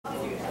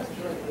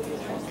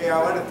Okay, I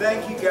want to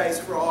thank you guys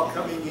for all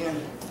coming in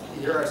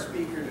to hear our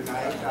speaker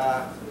tonight.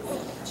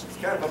 It's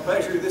kind of a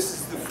pleasure. This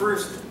is the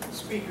first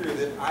speaker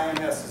that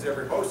IMS has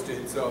ever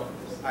hosted, so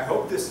I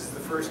hope this is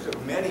the first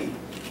of many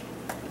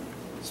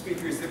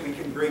speakers that we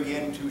can bring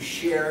in to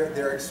share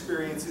their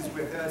experiences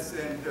with us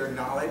and their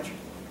knowledge.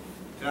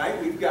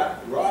 Tonight we've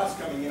got Ross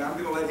coming in. I'm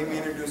going to let him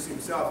introduce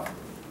himself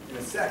in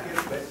a second,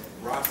 but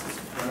Ross is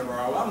one of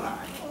our alumni.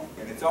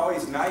 And it's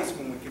always nice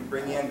when we can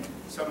bring in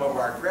some of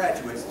our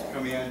graduates to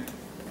come in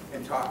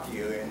and talk to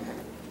you. And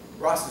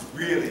Ross is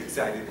really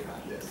excited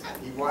about this.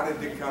 He wanted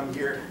to come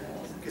here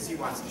because he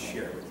wants to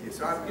share with you.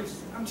 So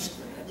I'm just,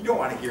 you don't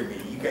want to hear me.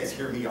 You guys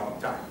hear me all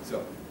the time.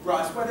 So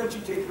Ross, why don't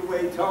you take it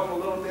away, tell them a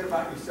little bit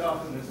about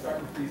yourself and then start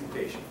the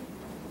presentation.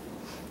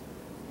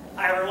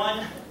 Hi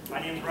everyone,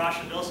 my name is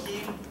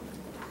Przybylski.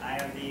 I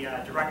am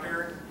the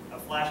Director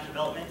of Flash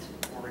Development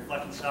for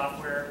Reflection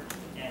Software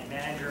and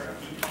Manager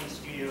of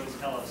D20Studios,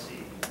 LLC.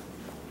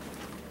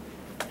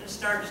 I'm going to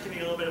start just giving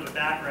you a little bit of a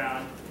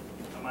background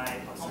of my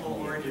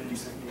humble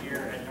origins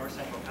here at North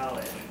Central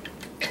College.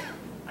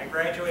 I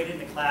graduated in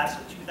the class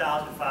of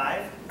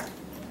 2005.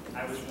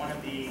 I was one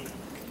of the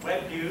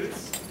web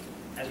dudes,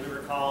 as we were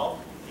called,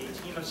 a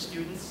team of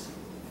students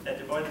that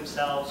devoted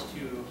themselves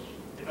to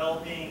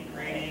developing,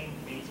 creating,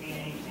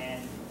 maintaining,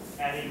 and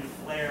adding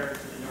flair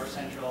to the North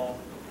Central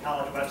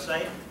College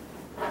website.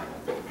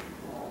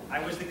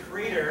 I was the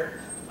creator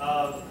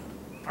of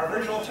our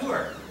virtual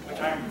tour, which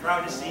I'm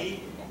proud to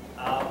see,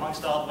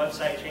 amongst all the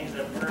website changes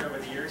that have occurred over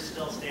the years,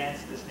 still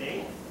stands to this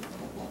day.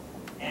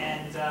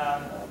 And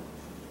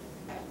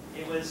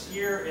it was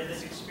here in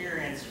this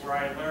experience where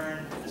I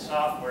learned the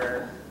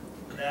software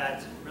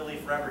that really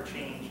forever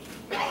changed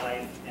my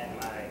life and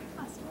my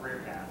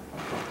career path.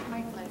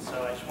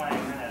 So I just want to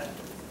kind of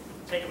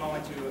take a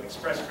moment to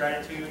express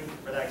gratitude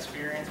for that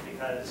experience,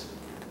 because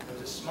it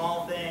was a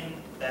small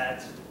thing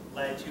that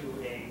led to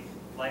a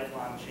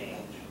lifelong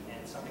change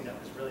and something that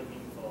was really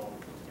meaningful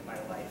in my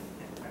life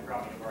and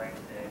brought me to where I am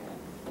today.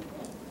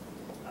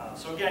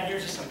 So again,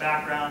 here's just some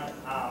background.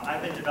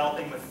 I've been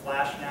developing with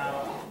Flash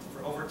now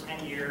for over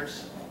 10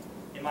 years.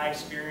 In my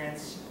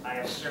experience, I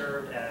have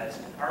served as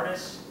an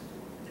artist,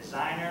 a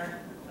designer,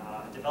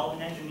 a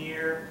development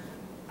engineer.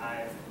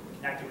 I've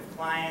connected with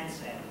clients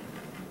and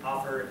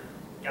offered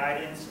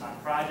guidance on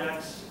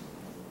projects.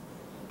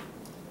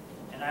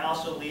 And I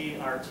also lead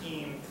our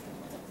team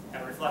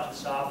at Reflection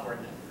Software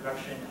in the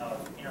production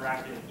of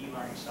interactive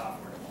e-learning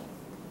software.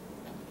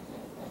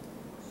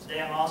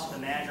 Today I'm also the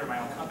manager of my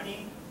own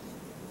company.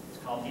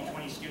 It's called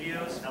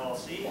D20Studios,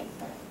 LLC.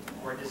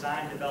 We're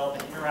design,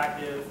 develop an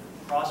interactive,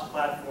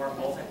 cross-platform,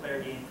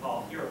 multiplayer game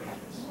called Hero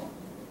Pages.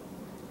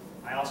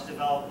 I also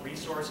develop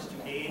resources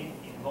to aid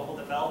in mobile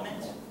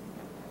development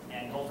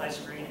and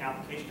multi-screen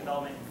application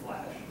development in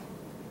Flash.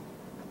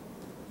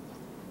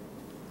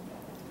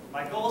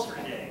 My goals for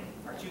today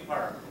are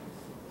two-part.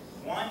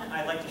 One,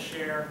 I'd like to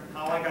share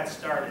how I got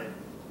started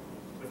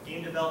with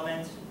game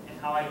development and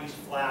how I used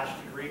Flash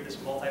to create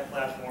this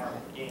multi-platform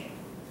game.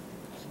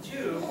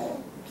 Two,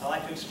 I'd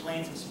like to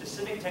explain some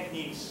specific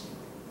techniques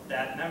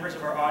that members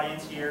of our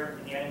audience here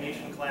in the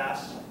animation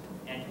class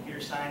and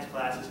computer science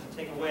classes can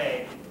take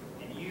away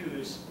and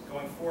use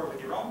going forward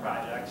with your own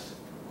projects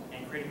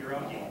and creating your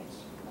own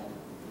games.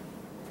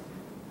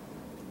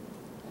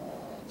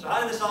 So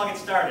how did this all get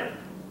started?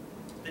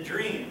 The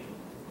dream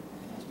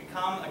is to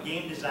become a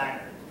game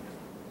designer.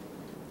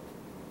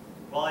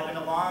 Well, I've been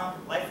a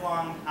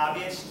lifelong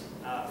hobbyist,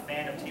 a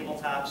fan of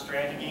tabletop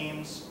strategy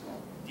games,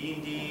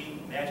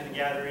 D&D, Magic the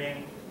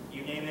Gathering,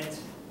 you name it,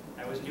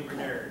 I was an uber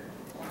nerd.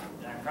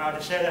 And I'm proud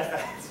to share that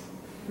fact.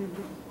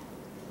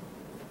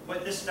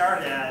 What this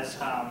started as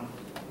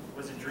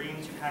was a dream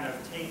to kind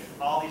of take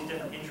all these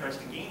different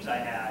interesting games I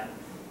had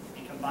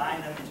and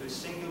combine them into a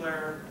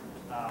singular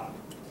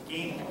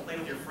game you can play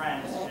with your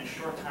friends in a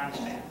short time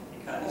span,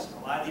 because a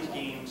lot of these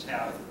games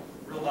have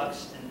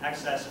rulebooks in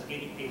excess of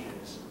 80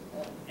 pages.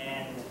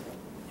 And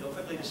you'll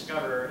quickly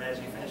discover as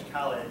you finish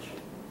college,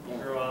 you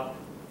grow up,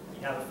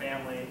 you have a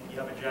family, you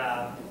have a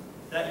job,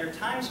 that your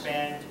time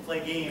span to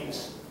play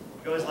games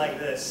goes like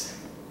this.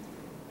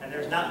 And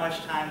there's not much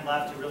time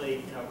left to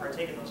really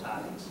partake in those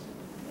hobbies.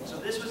 So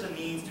this was a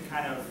means to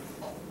kind of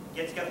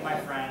get together with my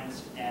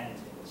friends and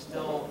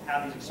still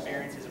have these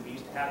experiences that we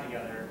used to have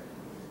together,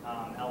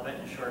 albeit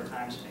in a shorter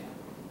time span.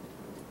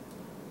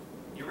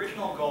 The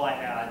original goal I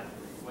had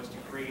was to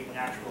create an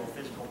actual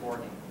physical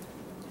board game.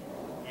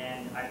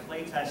 And I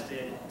play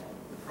tested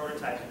the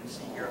prototype you can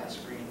see here on the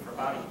screen for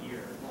about a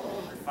year,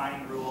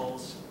 refining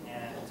rules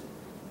and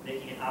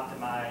making it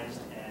optimized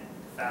and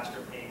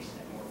faster paced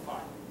and more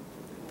fun.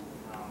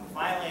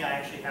 Finally, I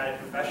actually had a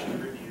professional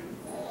review,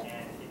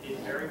 and it did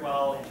very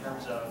well in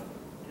terms of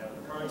the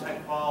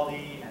prototype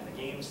quality, and the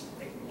game's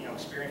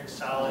experience was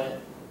solid,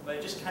 but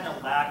it just kind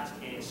of lacked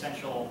an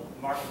essential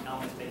marketing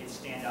element to make it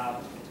stand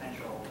out with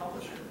potential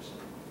publishers.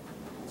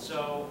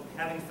 So,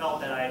 having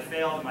felt that I had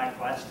failed in my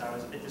quest, I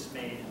was a bit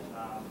dismayed.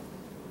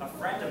 A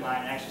friend of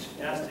mine actually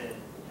suggested,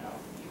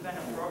 you've been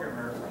a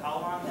programmer for how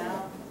long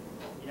now?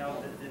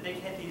 The big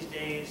hit these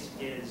days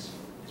is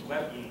is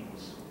web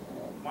games,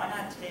 why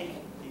not take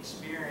the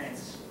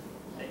experience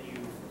that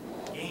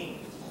you've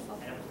gained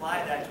and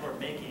apply that toward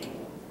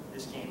making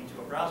this game into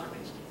a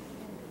browser-based game?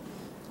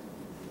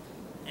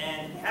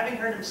 And having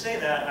heard him say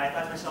that, I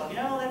thought to myself, you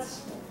know,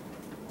 it's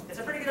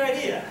a pretty good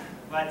idea,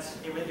 but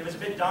it was a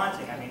bit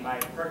daunting. I mean, my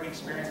programming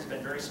experience has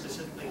been very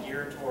specifically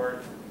geared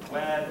toward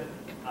web,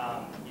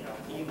 you know,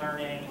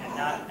 e-learning, and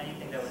not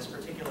anything that was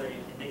particularly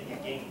in making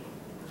a game.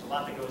 There's a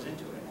lot that goes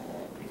into it,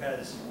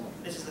 because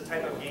this is the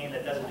type of game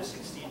that doesn't just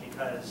succeed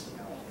because, you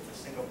know, it's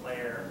a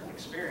single-player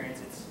experience.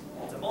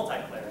 It's a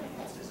multiplayer game.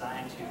 It's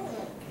designed to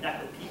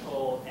connect with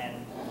people,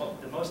 and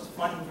the most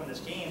fun from this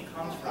game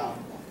comes from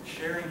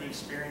sharing the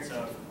experience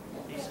of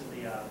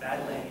basically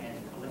battling and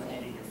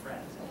eliminating your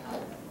friends.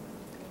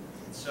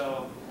 And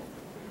so,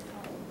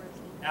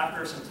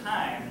 after some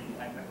time,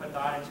 I put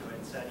thought into it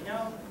and said, you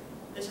know,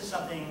 this is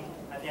something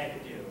I think I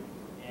could do.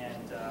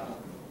 And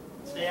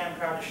today I'm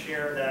proud to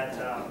share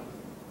that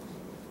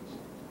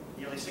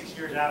nearly 6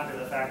 years after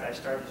the fact I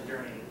started this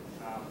journey,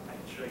 I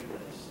can show you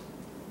this.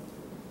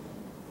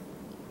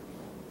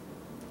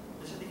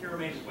 This is the Hero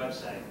Mage's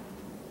website,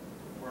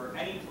 where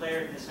any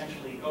player can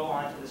essentially go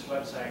onto this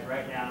website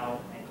right now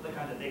and click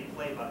on the big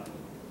play button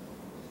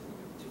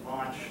to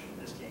launch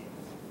this game.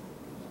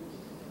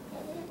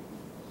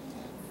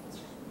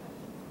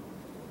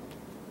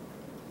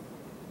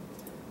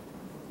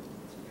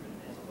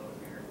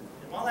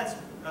 And while that's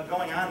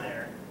going on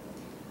there,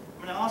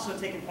 I'm going to also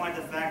take in point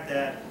the fact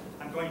that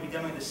I'm going to be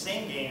demoing the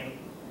same game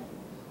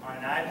on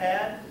an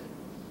iPad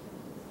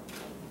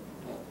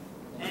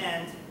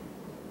and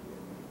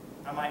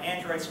on my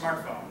Android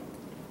smartphone.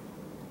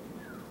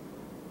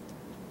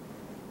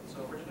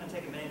 So we're just going to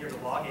take a minute here to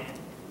log in.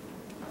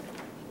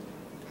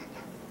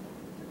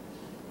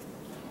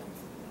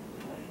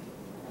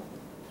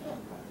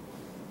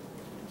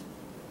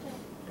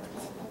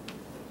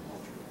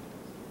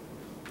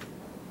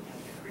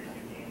 Create a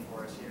new game for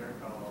us here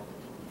called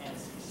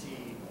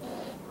NCC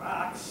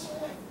Rocks.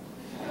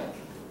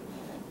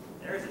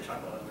 There's the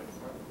chuckle I was looking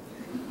for.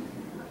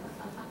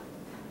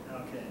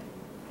 Okay.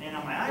 And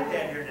on my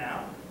iPad here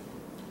now,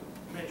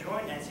 I'm going to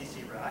join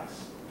NCC Rocks.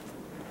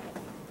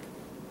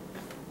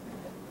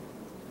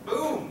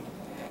 Boom!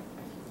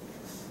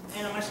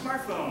 And on my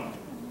smartphone.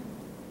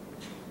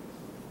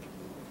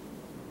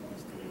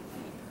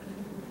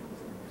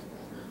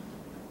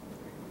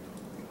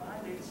 Come on,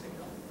 data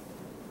signal.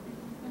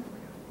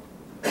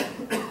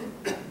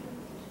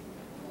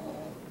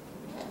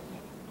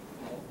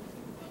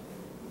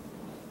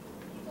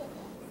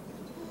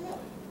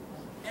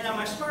 And on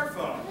my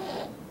smartphone,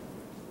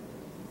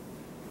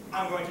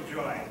 I'm going to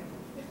join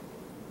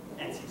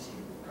NCC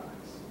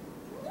Rocks.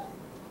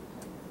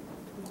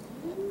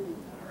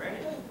 All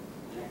right, there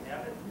you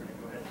have it. We're going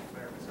to go ahead and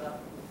fire this up.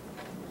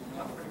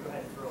 We're going to go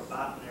ahead and throw a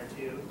bot in there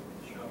too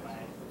to show my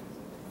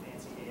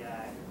fancy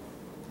AI.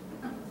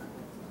 There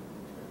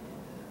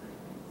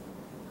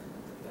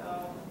we go.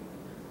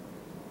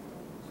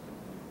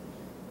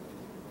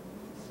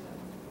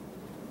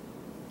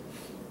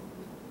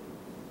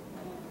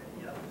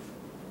 Yep.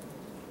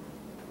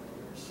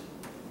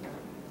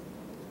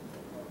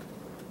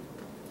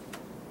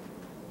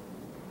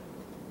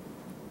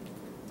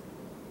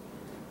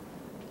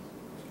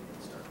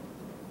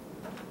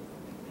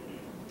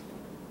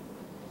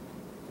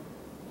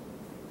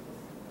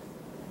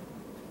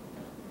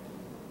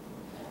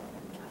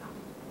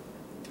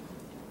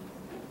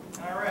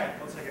 All right,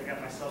 looks like I've got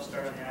myself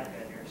started on the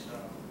iPad here. So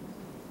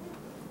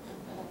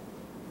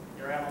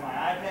here I am on my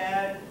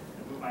iPad. I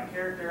move my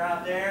character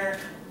out there.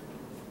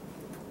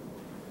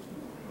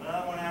 Move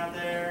that one out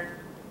there.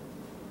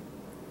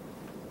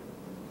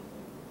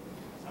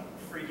 Some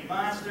freaky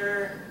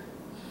monster.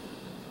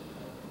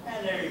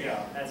 And there you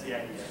go. That's the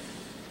idea.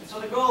 So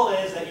the goal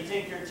is that you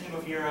take your team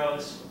of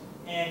heroes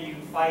and you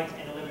fight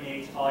and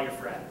eliminate all your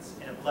friends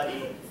in a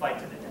bloody fight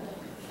to the death.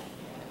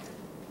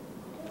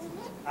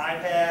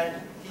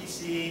 iPad,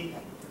 PC,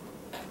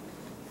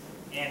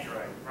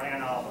 Android, running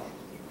on all of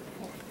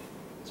them.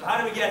 So how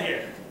did we get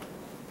here?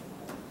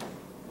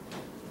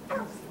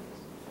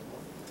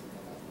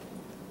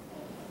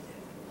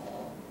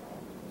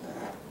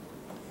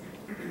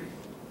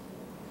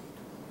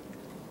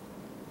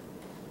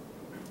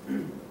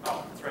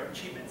 Oh, that's right,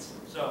 achievements.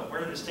 So where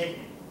did this take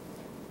me?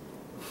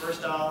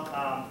 First off,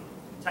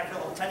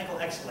 technical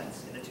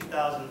excellence in the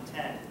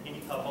 2010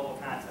 IndiePub Mobile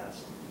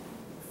Contest.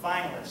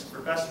 Finalist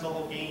for Best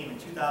Mobile Game in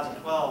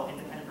 2012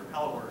 Independent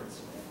Propel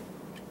Awards.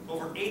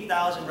 Over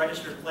 8,000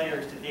 registered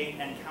players to date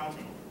and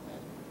counting.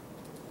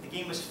 The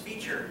game was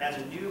featured as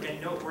a new and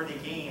noteworthy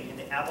game in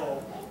the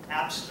Apple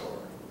App Store.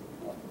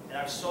 And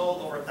I've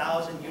sold over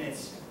 1,000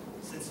 units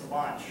since the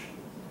launch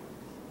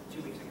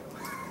 2 weeks ago.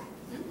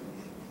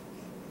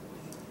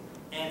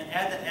 And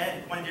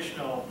add one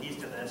additional piece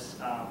to this.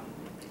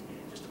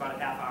 Just about a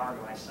half hour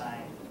ago I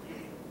signed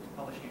a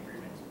publishing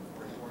agreement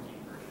for a 4G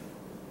version.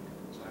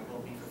 So I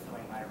will be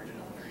fulfilling my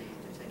original dream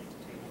to take it to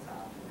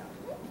tabletop.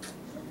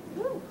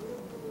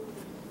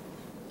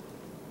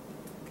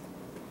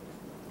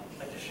 I'd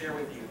like to share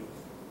with you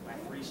my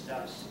 3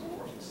 steps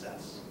for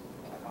success.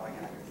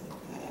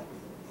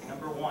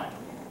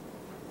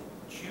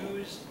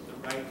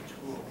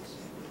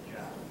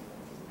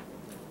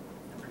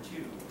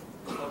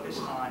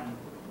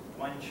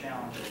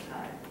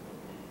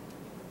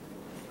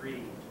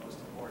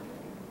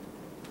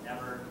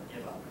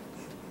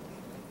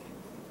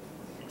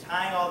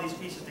 tying all these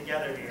pieces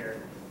together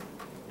here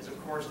is, of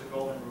course, the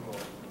golden rule.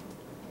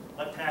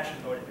 Let passion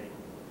motivate.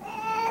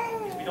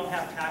 Because if we don't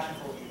have passion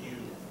for what we do,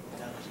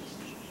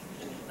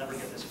 we'll never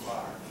get this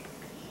far.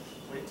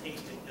 What it takes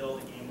to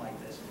build a game like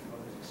this and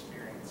promote this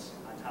experience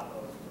on top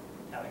of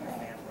having a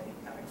family,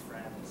 having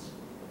friends,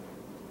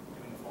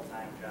 doing a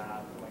full-time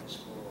job, going to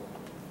school,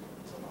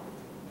 is a lot.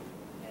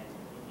 And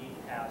you need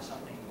to have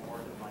something more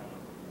than money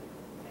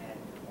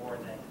and more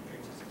than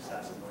dreams of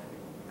success in life.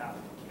 You have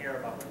to care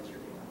about what it is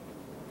you're doing.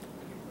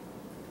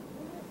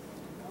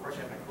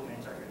 Unfortunately, my cool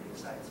names aren't going to be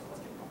excited, so let's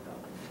get pumped up.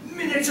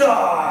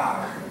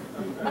 Minotaur!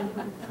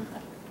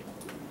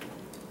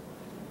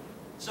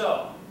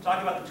 So,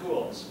 talking about the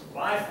tools.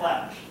 Why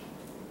Flash?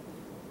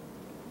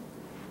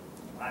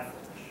 Why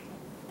Flash?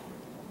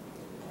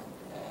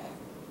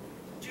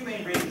 Two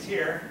main reasons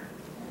here.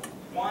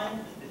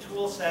 One, the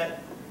tool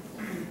set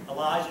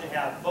allows you to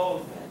have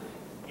both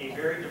a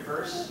very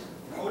diverse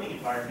coding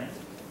environment,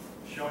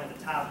 shown at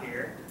the top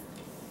here,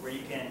 where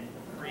you can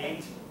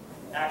create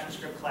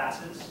ActionScript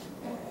classes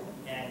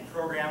and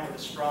program with a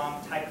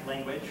strong typed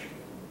language.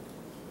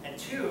 And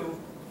two,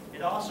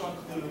 it also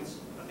includes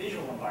a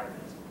visual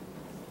environment.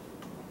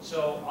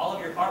 So all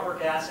of your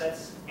artwork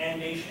assets,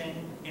 animation,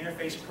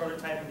 interface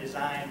prototyping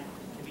design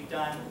can be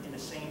done in the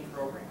same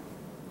program.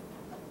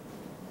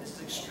 This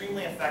is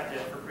extremely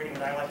effective for creating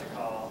what I like to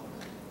call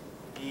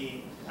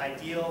the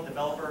ideal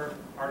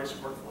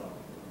developer-artist workflow,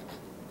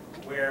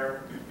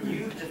 where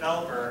you, the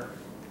developer,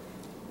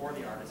 or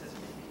the artist as it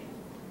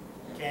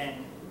may be,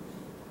 can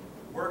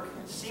work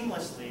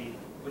seamlessly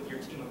with your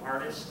team of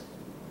artists,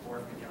 or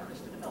if you're the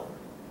artist, the developer.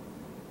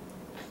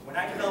 When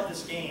I developed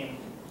this game,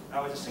 I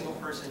was a single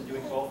person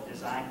doing both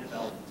design and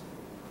development.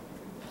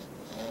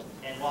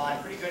 And while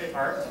I'm pretty good at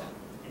art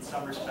in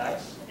some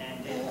respects,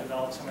 and did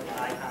develop some of the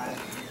icons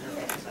and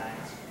interface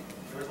designs,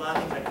 there was a lot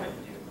of things I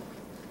couldn't do.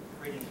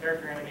 Creating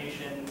character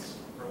animations,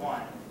 for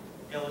one,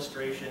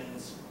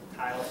 illustrations,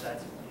 tile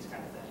sets, these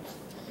kind of things.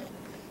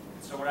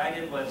 So what I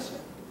did was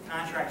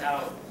contract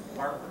out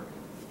artwork.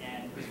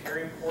 And it was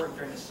very important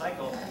during the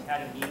cycle that we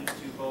had a means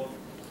to both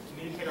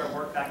communicate our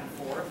work back and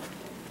forth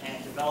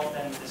and develop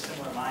them with a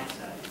similar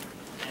mindset.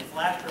 And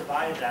Flash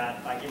provided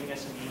that by giving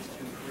us a means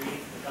to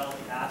create and develop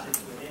the assets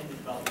within the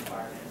development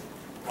environment,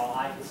 while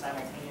I could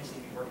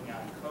simultaneously be working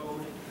on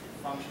code,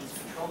 functions,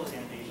 control those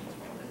animations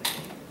within the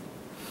game.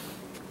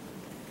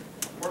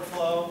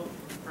 Workflow,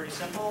 pretty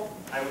simple.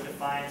 I would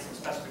define some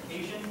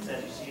specifications,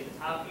 as you see at the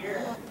top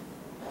here.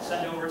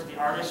 Send over to the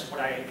artist what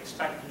I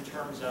expect in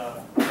terms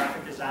of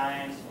graphic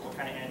designs, what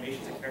kind of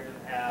animations the character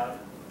would have,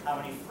 how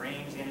many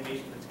frames the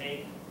animation would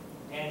take,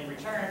 and in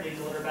return, they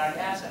deliver back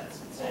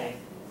assets and say,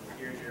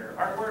 here's your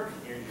artwork,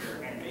 here's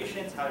your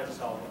animations, how does this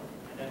all work?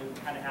 And then we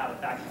would kind of have a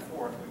back and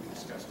forth where we would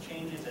discuss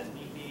changes as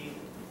need be.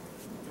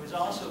 It was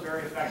also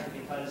very effective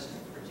because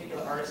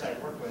particular artists I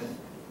worked with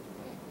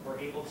were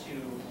able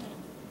to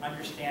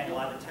understand a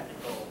lot of the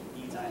technical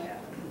needs I had.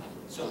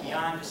 So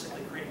beyond just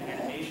simply creating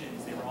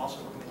animations, they were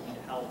also working with me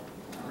to help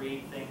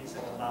create things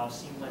that would allow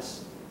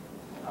seamless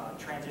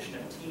transition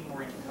of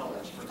team-oriented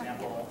colors. For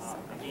example,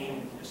 a game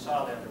you just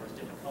saw there was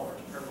different colors,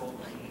 purple,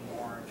 green,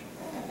 orange.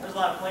 There's a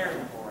lot of players on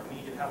the board. We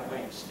need to have a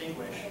way to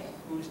distinguish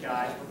whose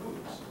guys were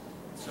whose.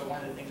 So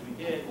one of the things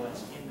we did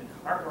was in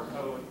the artwork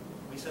code,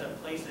 we set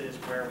up places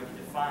where we could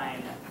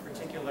define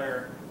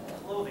particular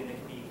clothing that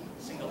could be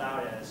singled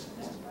out as,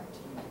 this is my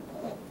team.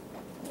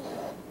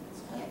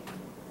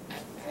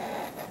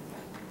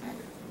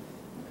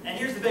 And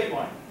here's the big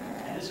one,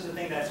 and this is the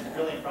thing that's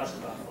really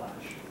impressive about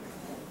Flash.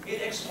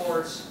 It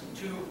exports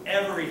to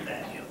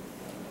everything.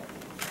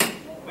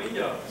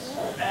 Windows,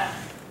 Mac,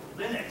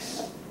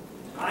 Linux,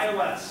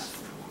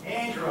 iOS,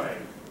 Android,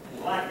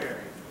 BlackBerry.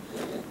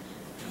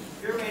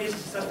 Pyramid is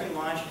successfully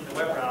launched in the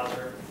web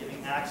browser,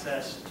 giving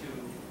access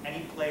to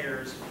any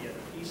players via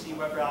the PC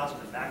web browser,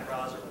 the Mac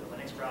browser, or the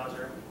Linux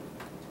browser.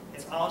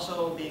 It's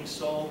also being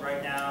sold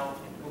right now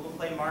in Google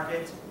Play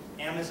Market,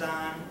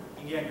 Amazon.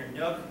 You can get it on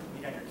your Nook,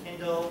 you can get it on your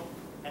Kindle,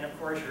 and of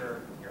course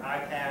your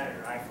iPad or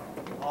your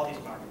iPhone, all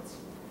these markets.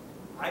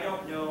 I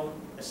don't know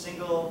a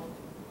single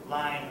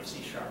line of C#.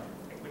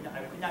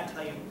 I could not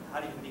tell you how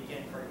to even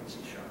begin programming C#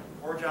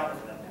 or Java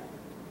for that matter.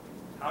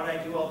 How did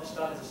I do all this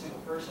stuff as a single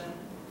person?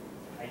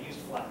 I used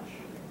Flash.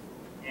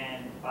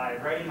 And by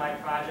writing my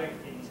project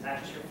in these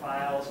ActionScript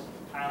files,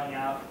 compiling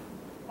out,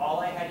 all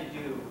I had to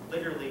do,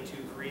 literally, to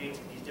create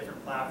these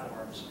different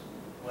platforms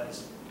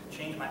was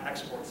change my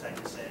export site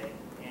to say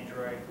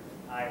Android,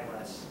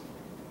 iOS,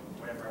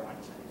 whatever I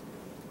wanted to say.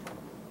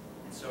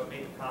 And so it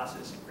made the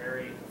process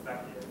very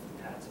effective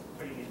at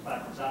putting these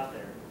platforms out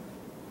there.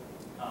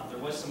 There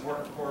was some work,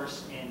 of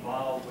course,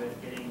 involved with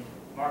getting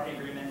marketing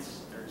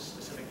agreements. There's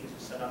specific things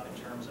we set up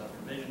in terms of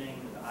provisioning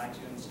with the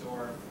iTunes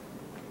store.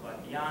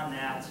 But beyond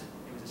that,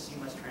 it was a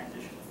seamless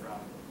transition from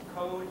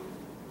code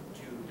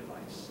to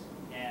device.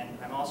 And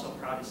I'm also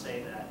proud to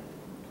say that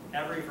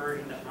every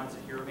version that runs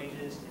the Hero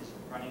Mages is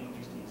running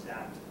using the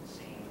exact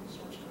same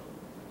source code.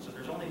 So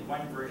there's only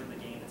one version of the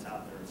game that's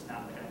out there. It's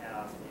not going to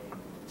have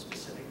a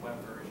specific web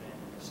version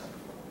and a separate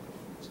folder.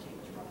 This game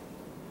is running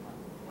on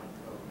one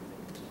code.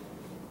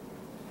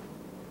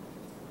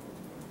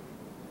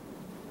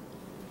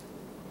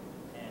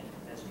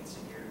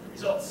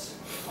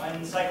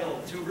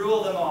 to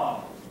rule them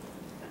all.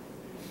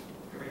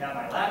 Here we have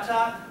my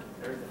laptop.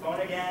 There's the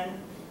phone again.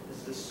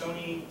 This is a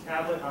Sony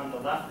tablet on the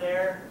left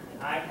there, an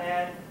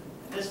iPad.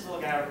 This little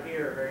guy over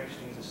here, very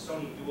interesting, is a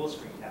Sony dual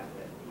screen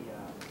tablet.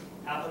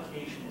 The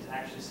application is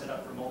actually set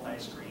up for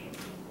multi-screen,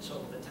 so it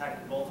will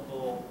detect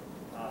multiple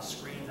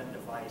screens on the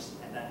device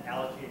and then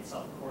allocate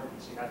itself accordingly.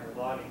 So you have your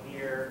login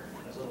here,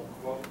 there's a little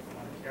quote from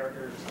one of the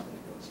characters, something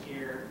that goes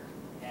here,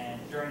 and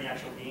during the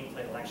actual gameplay,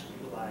 it'll actually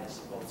utilize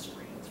both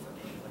screens for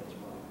gameplay as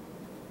well.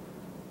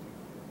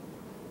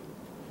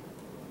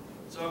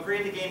 So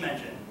create the game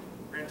engine.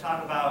 We're going to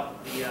talk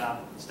about the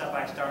step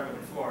I started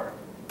with before.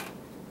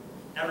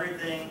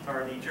 Everything,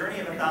 or the journey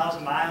of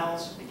 1,000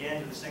 miles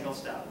begins with a single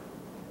step.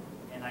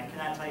 And I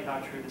cannot tell you how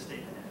true this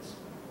statement is.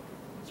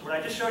 So what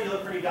I just showed you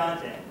looked pretty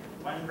daunting.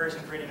 One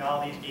person creating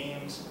all these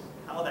games,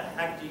 how the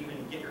heck do you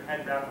even get your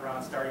head wrapped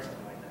around starting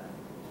something like that?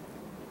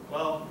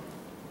 Well,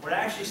 what I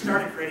actually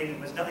started creating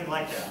was nothing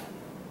like that.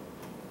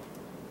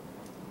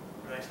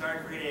 What I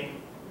started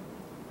creating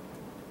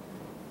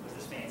was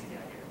this fancy guy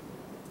here.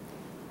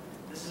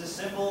 This is a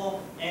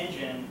simple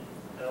engine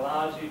that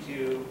allows you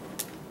to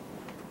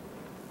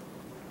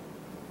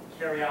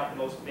carry out the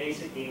most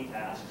basic game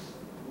tasks,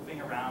 moving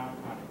around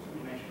on a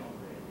two-dimensional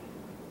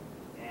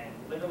grid. And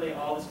literally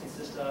all this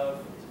consists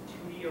of is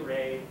a 2D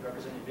array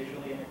represented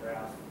visually in a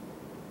graph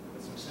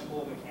with some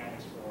simple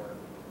mechanics for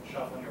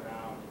shuffling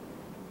around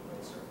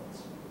little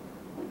circles.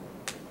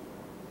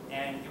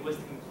 And it was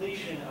the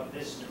completion of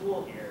this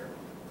tool here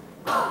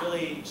that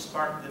really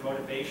sparked the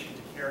motivation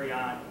to carry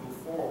on and move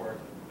forward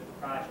with the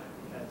project.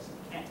 Because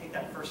you can't take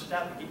that first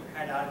step and get your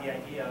head out of the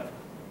idea of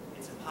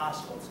it's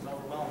impossible, it's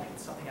overwhelming,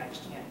 it's something I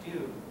just can't do,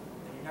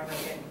 then you're never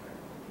going to get anywhere.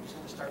 You just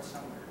have to start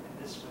somewhere,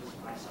 and this was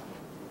my somewhere.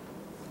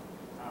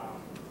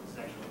 This is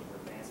actually for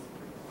advanced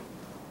degree.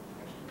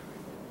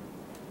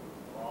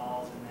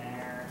 Walls in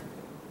there.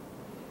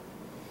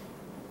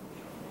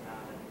 Showing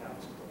how that got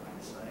to go by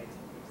the site.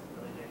 It's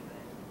a really big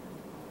thing.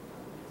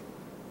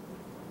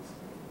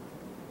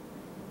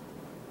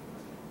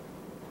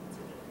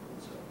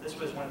 So this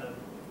was one of the,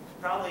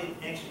 probably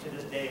actually to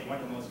this day,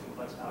 one of the most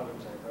complex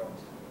algorithms I wrote.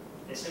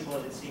 As simple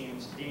as it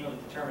seems, being able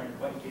to determine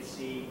what you can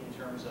see in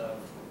terms of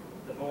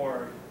the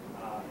board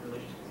in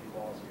relation to these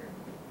walls here.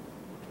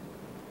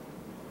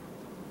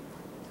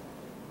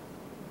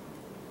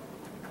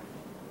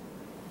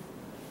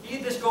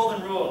 Heed this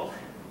golden rule.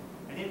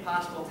 An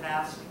impossible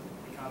task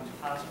becomes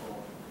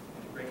possible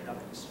when you break it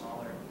up into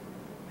smaller,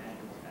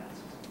 manageable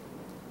tasks.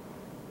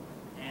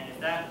 And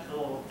if that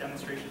little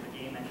demonstration of the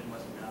game engine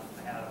wasn't enough,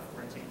 we're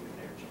going to take you to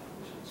their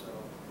challenge. So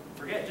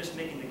forget just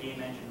making the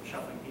game engine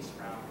shuffling pieces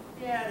around.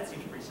 Yeah, that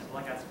seems pretty simple.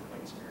 I got some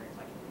quick experience.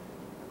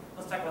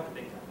 Let's talk about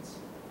the big guns.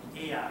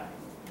 AI.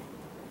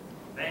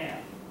 Bam.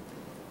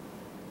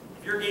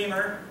 If you're a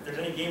gamer, if there's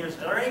any gamers,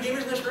 are there any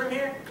gamers in this room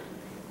here?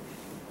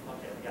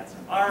 Okay, we got some.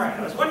 All right,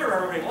 I was wondering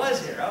where everybody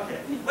was here. Okay,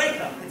 wake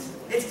up.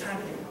 It's time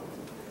to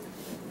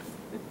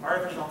go.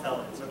 Artificial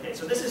intelligence. Okay,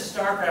 so this is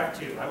StarCraft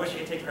 2. I wish I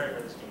could take credit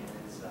for this game.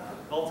 It's a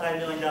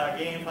multi-million-dollar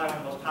game, probably one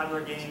of the most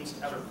popular games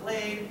ever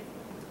played.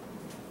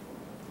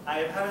 I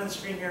have it on the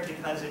screen here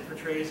because it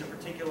portrays a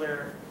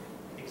particular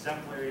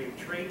exemplary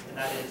trait, and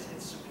that is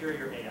its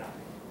superior AI.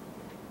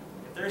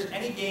 If there's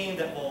any game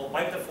that will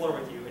wipe the floor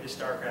with you, it is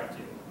StarCraft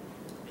 2.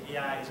 The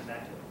AI is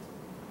immaculate.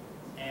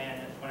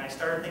 And when I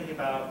started thinking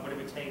about what it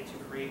would take to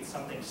create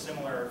something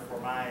similar for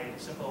my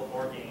simple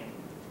board game,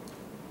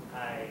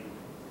 I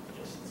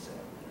just said,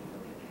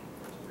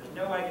 there's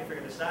no way I can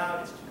figure this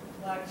out, it's too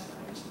complex,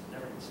 I just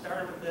never even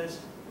started with this.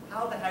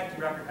 How the heck do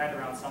you wrap your head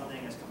around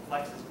something as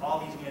complex as all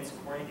these units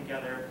coordinating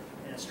together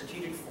in a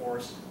strategic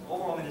force,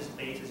 overwhelming this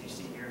base as you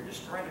see here,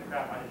 destroying the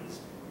crap out of these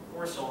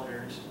poor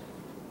soldiers?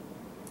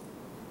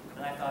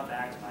 Then I thought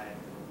back to my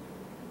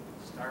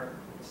start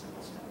with a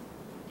simple step.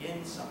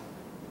 Begin somewhere.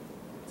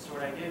 So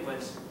what I did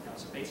was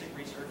some basic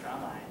research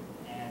online,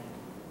 and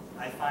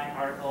I find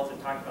articles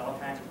that talk about all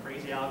kinds of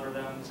crazy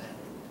algorithms and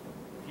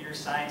computer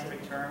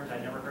scientific terms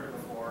I'd never heard of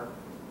before.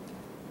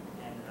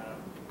 And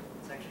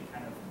it's actually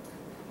kind of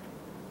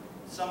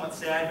somewhat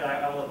sad, but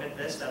I will admit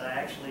this, that I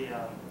actually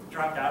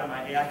dropped out of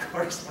my AI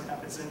course when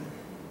I was in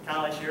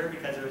college here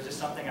because it was just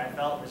something I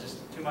felt was just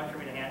too much for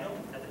me to handle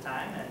at the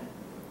time. And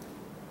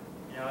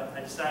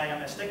I decided I'm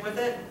going to stick with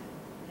it.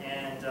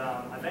 And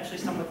I eventually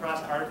stumbled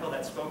across an article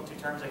that spoke to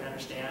terms I can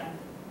understand.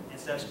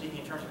 Instead of speaking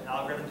in terms of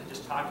algorithms, it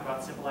just talked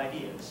about simple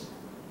ideas.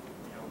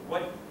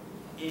 What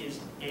is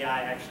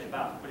AI actually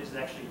about? What does it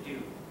actually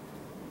do?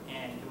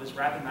 And it was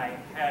wrapping my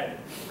head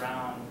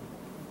around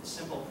the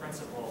simple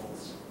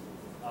principles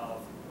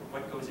of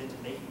what goes into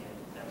making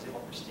it that I was able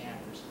to understand.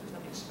 There's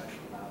nothing special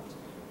about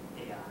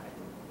AI,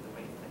 the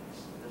way it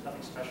thinks. There's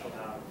nothing special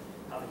about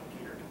how the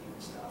computer can do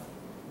stuff.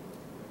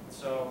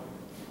 So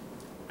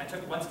I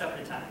took one step at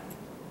a time.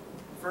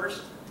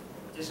 First,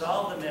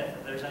 dissolve the myth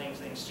that there's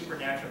anything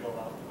supernatural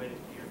about the way the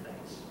computer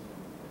thinks.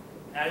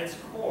 At its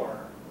core,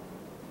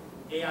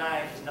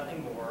 AI is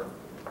nothing more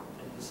than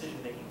a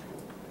decision-making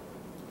tool.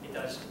 It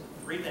does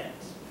three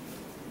things.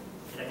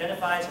 It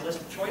identifies a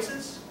list of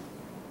choices.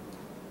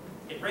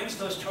 It ranks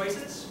those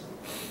choices,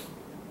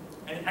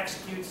 and it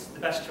executes the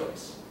best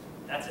choice.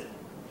 That's it.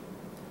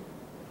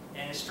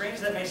 And as strange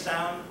as that may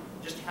sound,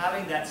 just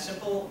having that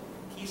simple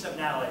piece of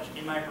knowledge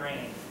in my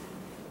brain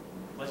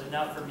was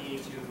enough for me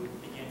to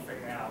begin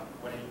figuring out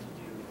what I need to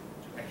do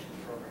to actually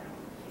program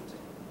music.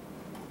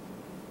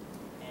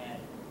 And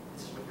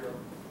this is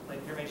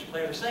what your major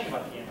players are saying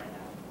about the game right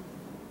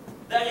now.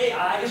 That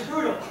AI is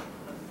brutal.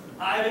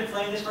 I've been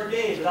playing this for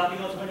days without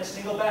being able to win a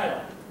single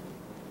battle.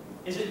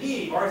 Is it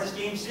me, or is this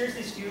game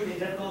seriously skewed in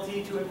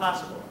difficulty to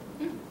impossible?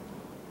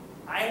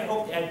 I had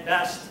hoped at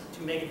best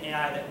to make an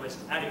AI that was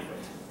adequate,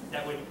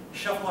 that would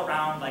shuffle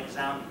around like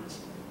zombies.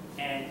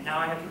 And now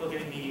I have people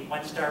giving me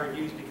 1-star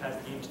reviews because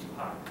the game is too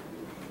hard.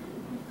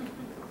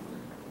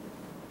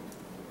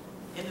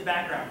 In the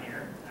background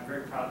here, I'm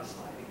very proud of this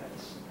slide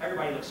because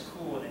everybody looks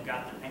cool and they've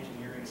got their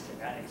engineering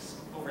schematics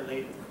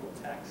overlaid with cool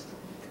text.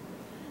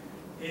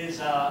 Is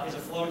a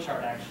flow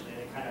chart actually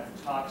that kind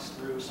of talks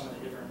through some of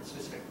the different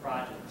specific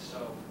projects.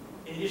 So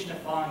in addition to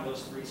following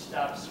those 3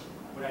 steps,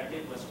 what I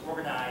did was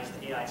organize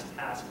the AI's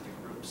task into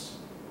groups.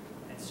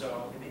 And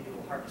so it may be a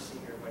little hard to see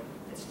here, but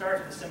it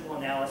starts with a simple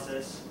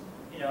analysis.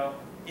 You know,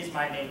 is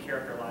my main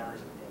character alive or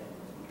is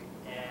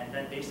he dead? And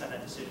then based on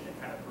that decision,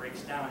 it kind of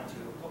breaks down into,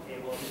 okay,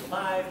 well, if he's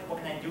alive, what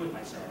can I do with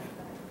myself?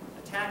 Can I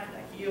attack?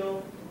 Can I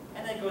heal?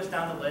 And then it goes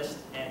down the list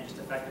and just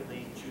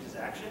effectively chooses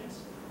actions,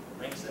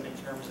 ranks them in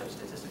terms of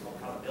statistical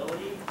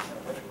probability, so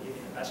which will give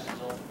you the best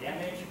result of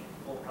damage,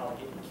 what will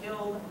probably get you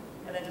killed,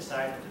 and then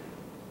decide what to do.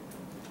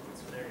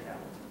 So there you have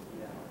it.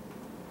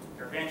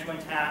 Your gargantuan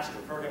task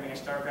of programming a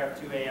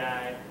StarCraft 2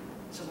 AI,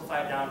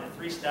 simplified down to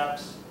 3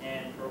 steps,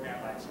 and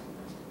programmed by a single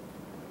person.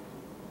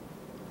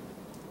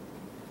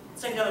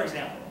 Let's take another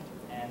example,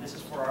 and this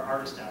is for our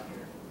artists out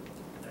here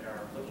that are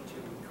looking to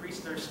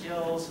increase their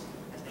skills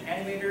as an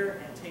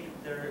animator and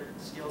take their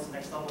skills to the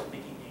next level of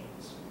making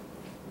games.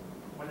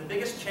 One of the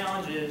biggest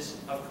challenges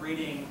of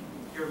creating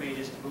your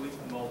images and moving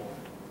to mobile,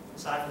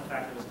 aside from the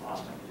fact that it was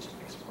awesome to just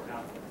export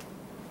out there,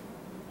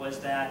 was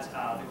that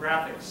the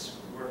graphics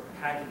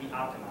had to be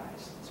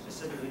optimized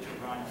specifically to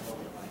run on a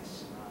mobile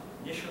device.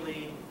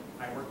 Initially,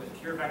 I worked with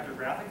pure vector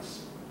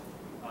graphics,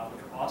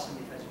 which are awesome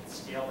because you can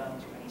scale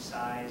them to any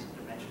size,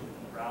 dimension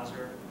within the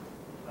browser.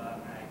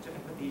 And I took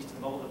and put these to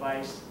the mobile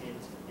device. It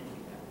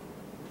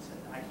said,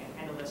 I can't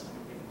handle this. I'm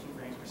going to give it 2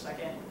 frames per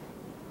second.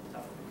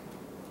 Tough.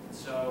 And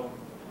so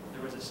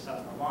there was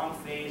a long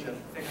phase of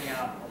figuring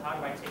out, well, how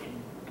do I take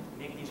and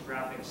make these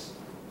graphics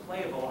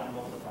playable on a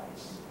mobile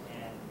device?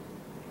 And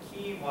the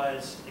key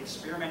was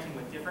experimenting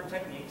with different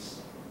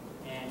techniques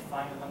and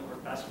finding the one that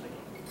worked best for the game.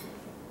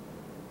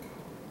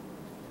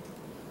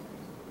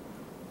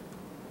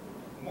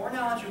 The more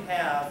knowledge you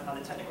have on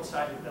the technical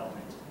side of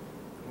development,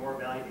 the more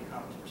value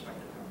becomes to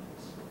prospective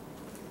companies.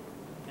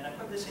 And I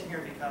put this in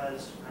here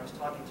because when I was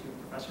talking to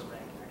Professor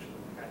Rank, actually,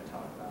 we got to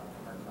talk about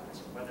in our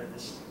class, whether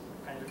this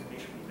kind of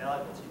information would be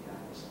valuable to you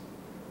guys.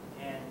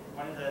 And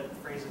one of the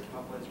phrases that came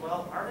up was,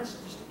 well,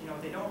 artists just,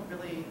 they don't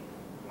really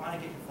want to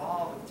get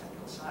involved with the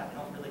technical side. They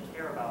don't really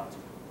care about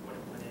what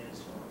it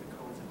is or what the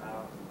code's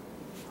about.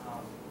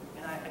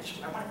 And I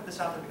want to put this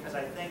out there because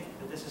I think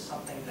that this is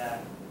something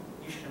that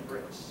you should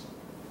embrace.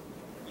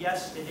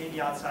 Yes, it may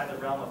be outside the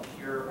realm of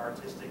pure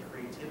artistic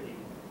creativity,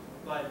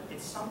 but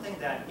it's something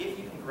that if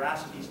you can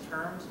grasp these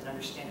terms and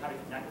understand how to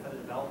connect with other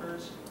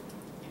developers,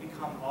 you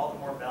become all the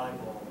more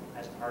valuable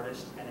as an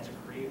artist and as a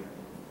creator.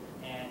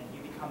 And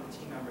you become the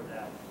team member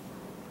that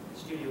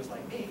studios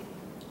like me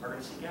are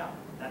going to seek out.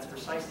 That's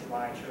precisely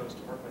why I chose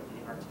to work with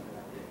the art team that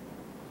I did.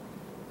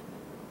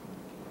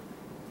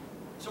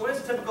 So what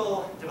does a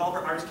typical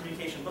developer-artist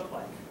communication look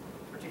like,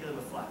 particularly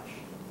with Flash?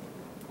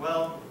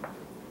 Well,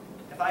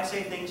 if I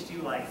say things to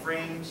you like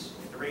frames,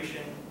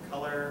 duration,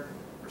 color,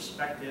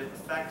 perspective,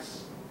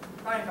 effects, you're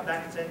probably going to come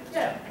back and say,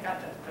 yeah, I got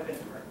that. I've been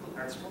through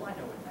art school. I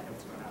know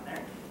what's going on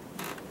there.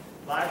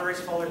 Libraries,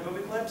 folders,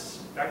 movie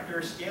clips,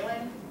 vector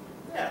scaling.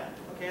 Yeah,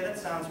 okay, that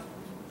sounds,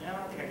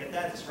 I think I get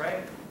that. That's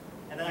right.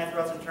 And then I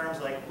throw out some terms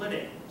like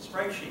blitting,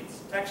 sprite sheets,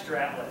 texture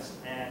atlas,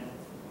 and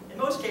in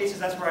most cases,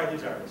 that's where I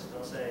lose artists.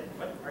 They'll say,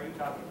 what are you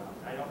talking about?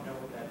 I don't know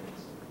what that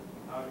is.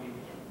 How do we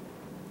begin?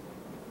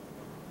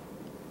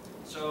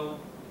 So,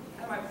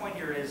 my point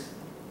here is,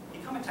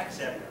 become a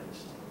tech-savvy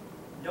artist.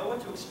 Know what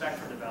to expect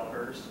from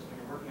developers when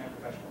you're working on a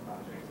professional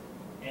project,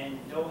 and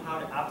know how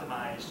to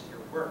optimize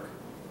your work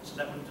so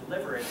that when you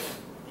deliver it,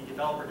 the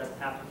developer doesn't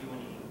have to do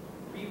any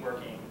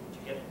reworking to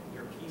get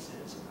your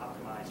pieces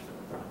optimized for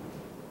the project.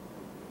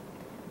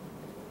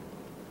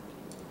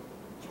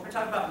 So what we're going to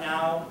talk about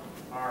now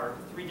are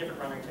 3 different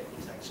rendering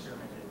techniques I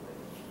experimented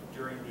with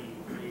during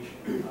the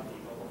creation of the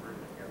mobile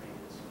version of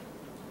AirMages.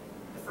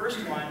 The first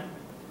one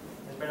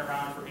has been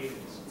around for ages.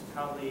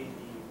 Probably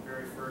the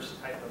very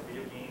first type of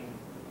video game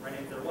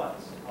rendering there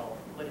was, called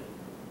blitting.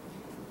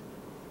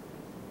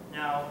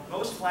 Now,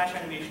 most Flash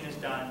animation is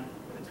done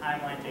with a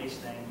timeline-based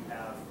thing. You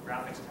have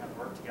graphics kind of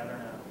work together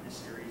in a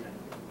series and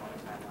on a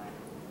timeline.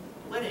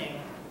 Blitting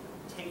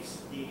takes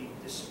the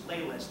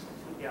display list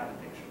completely out of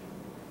the picture.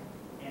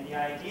 And the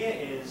idea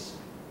is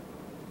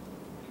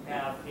you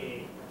have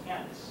a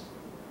canvas.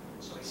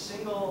 So a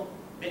single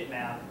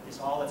bitmap is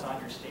all that's on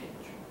your stage.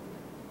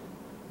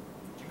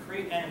 To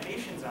create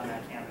animations on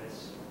that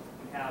canvas,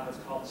 we have what's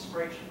called a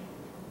sprite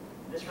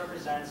sheet. This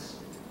represents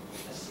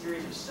a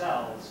series of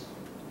cells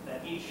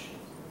that each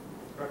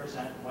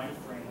represent one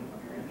frame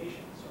of your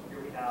animation. So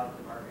here we have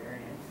the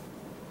barbarian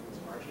who's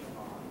marching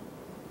along,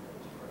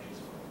 brushes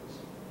forwards.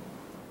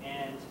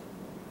 And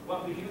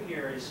what we do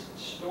here is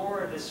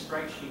store this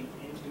sprite sheet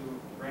into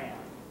RAM.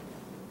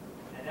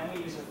 And then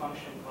we use a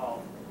function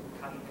called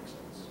copy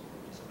pixels,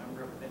 which is a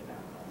member of the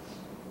bitmap class,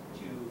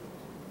 to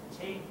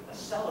take a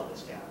cell of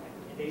this guy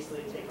and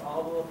basically take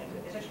all the little things.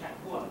 It's actually kind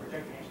of cool on the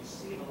projector. You can actually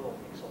see the little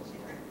pixels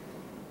here.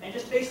 And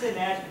just basically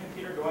imagine the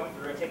computer going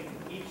through and taking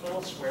each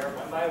little square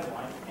one by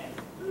one and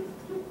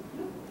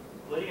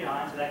putting it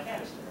onto that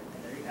canvas there.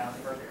 And there you have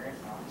the barbarian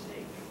on the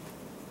stage.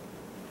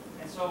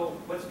 And so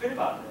what's good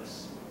about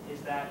this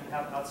is that you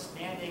have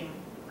outstanding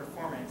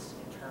performance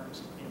in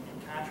terms,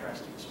 in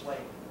contrast to display,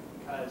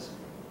 because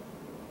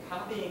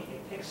copying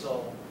a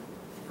pixel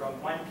from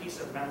one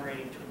piece of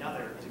memory to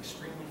another is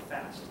extremely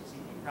fast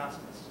CPU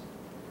process.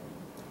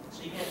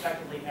 So you can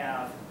effectively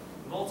have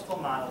multiple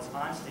models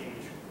on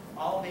stage,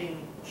 all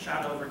being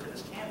shot over to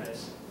this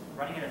canvas,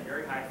 running at a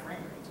very high frame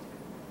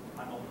rate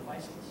on mobile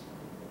devices.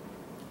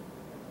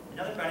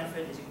 Another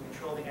benefit is you can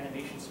control the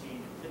animation speed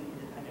completely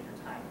independent of your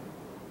timeline,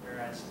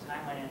 whereas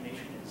timeline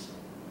animation is,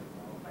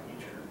 by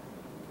nature,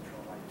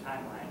 controlled by your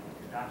timeline,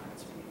 your document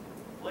speed.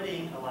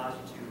 Splitting allows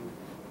you to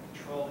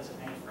control this at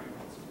any frame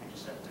rate. So you can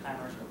just set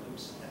timers or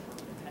loops that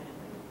work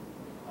independently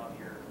of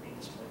your main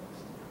display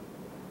list.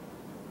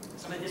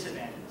 Some of the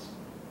disadvantages.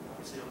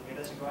 Obviously, looking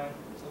at this and going,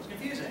 this looks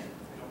confusing.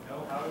 I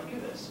don't know how to do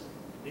this.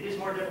 It is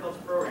more difficult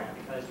to program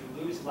because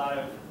you lose a lot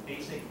of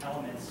basic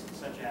elements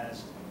such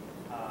as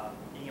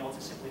being able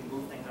to simply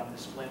move things on the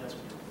display list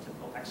with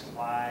typical X and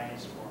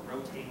Y's or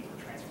rotate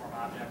or transform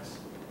objects.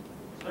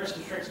 So there's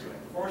some tricks to it.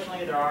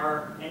 Fortunately, there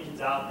are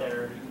engines out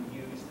there that you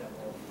can use that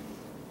will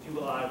do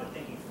a lot of the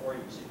thinking for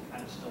you, so you can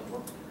kind of still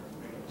work with your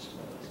regular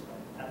display list.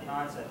 But at the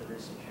onset, there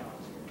is some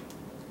challenges here.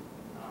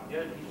 The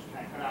other piece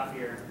kind of cut off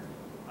here,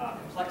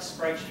 complex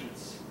sprite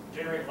sheets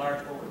generate large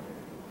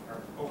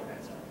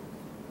overheads.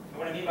 And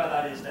what I mean by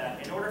that is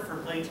that in order for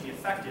blade to be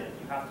effective,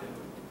 you have to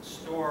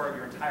store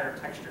your entire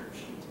texture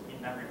sheet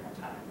in memory at one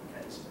time,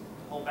 because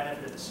the whole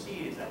benefit of the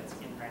speed is that it's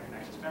in random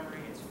access memory,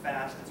 it's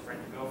fast, it's ready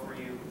to go for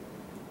you.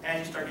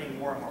 As you start getting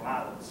more and more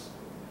models,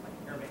 like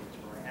in your image,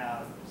 where we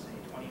have, say,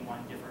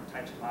 21 different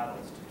types of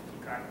models to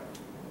keep track of,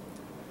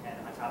 and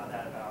on top of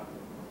that, about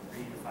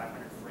 300 to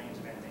 500 frames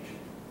of animation.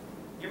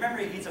 Your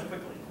memory heats up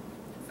quickly.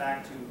 In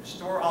fact, to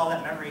store all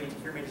that memory into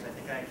your images, I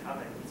think I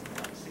counted it needs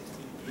like 16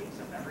 gigs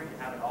of memory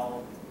to have it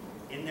all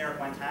in there at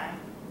one time.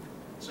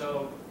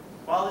 So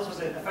while this was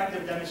an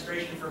effective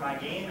demonstration for my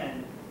game,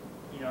 and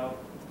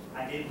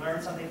I did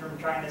learn something from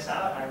trying this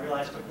out, and I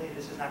realized quickly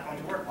this is not going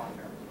to work long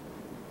term.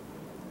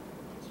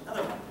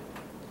 Another one,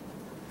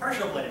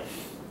 partial blidding.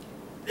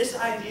 This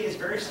idea is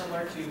very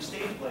similar to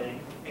stage blidding,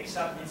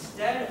 except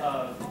instead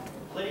of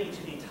blidding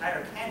to the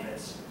entire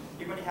canvas,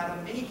 you're going to have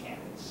a mini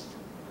canvas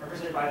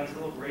represented by these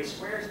little gray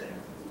squares there.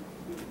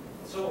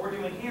 So what we're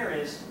doing here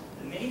is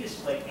the mini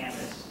display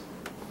canvas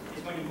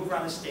is going to move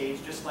around the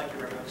stage just like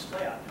your regular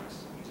display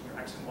objects, using your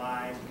X and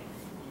Y's. You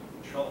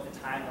can control at the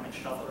time limit,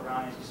 shuffle it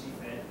around as you see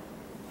fit.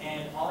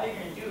 And all you're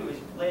going to do is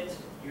blit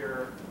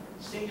your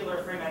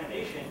singular frame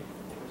animation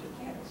over to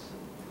the canvas.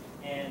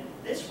 And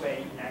this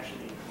way, you can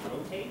actually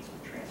rotate,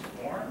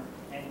 transform,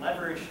 and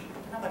leverage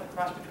kind of like a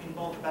cross between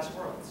both the best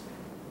worlds.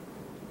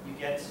 You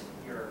get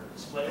your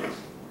splitters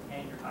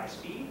and your high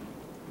speed,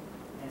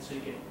 and so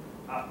you get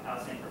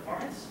outstanding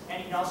performance,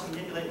 and you can also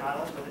manipulate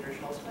models with a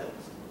traditional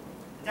splitters.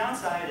 The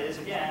downside is,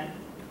 again,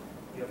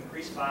 you have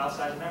increased file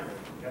size of memory.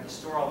 You have to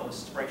store all those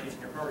sprite sheets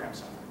in your program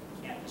somewhere.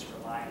 You can't just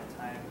rely on the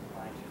time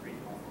to create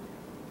them all.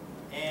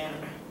 And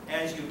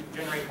as you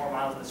generate more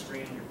models on the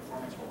screen, your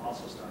performance will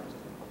also start to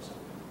improve some.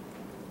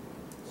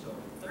 So,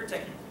 third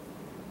technique.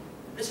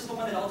 This is the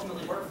one that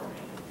ultimately worked for me.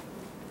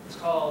 It's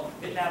called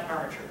bitmap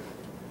armature.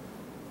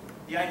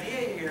 The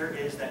idea here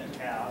is that you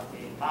have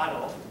a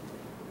model,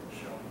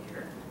 shown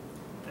here,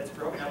 that's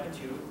broken up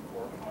into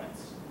core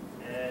components.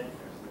 And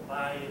there's the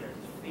body, there's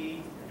his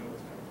feet. I know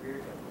it's kind of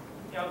weird,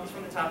 but he's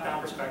from the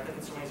top-down perspective,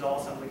 and so when he's all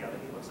assembled together,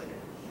 he looks like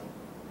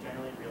a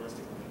generally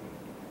realistic looking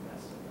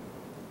mess.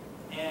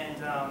 And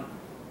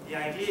the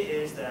idea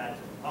is that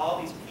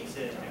all these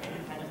pieces are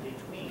independently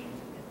tweened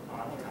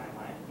on the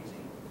timeline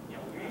using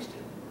what you're used to,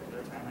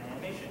 regular timeline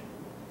animation.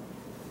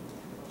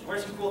 So what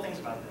are some cool things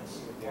about this?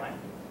 One,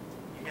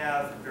 you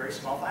have very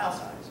small file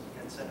size.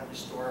 Instead of having to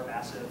store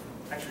massive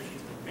texture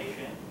sheets of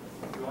information,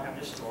 you won't have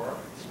to store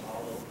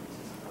small little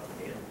pieces of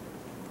data.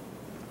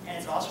 And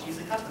it's also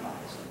easily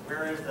customized,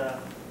 whereas the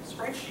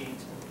sprite sheet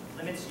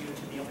limits you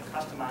to be able to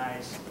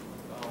customize,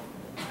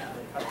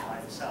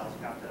 customize the cells.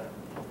 You have to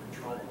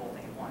control the whole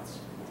thing at once.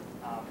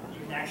 You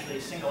can actually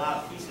single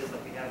out pieces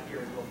like we have here.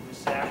 We'll use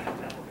sash, for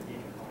example, could be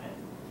a component.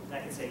 And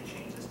I can say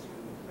change this to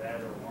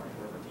red or orange,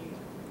 whatever to use.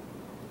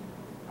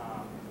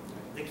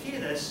 The key to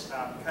this,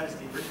 because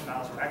the original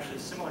models were actually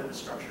similar to the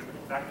structure but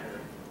in vector,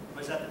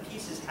 was that the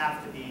pieces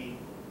have to be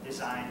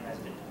designed as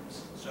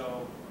bitmaps.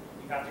 So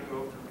you have to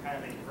go through kind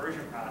of a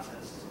conversion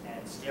process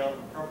and scale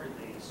them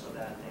appropriately so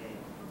that they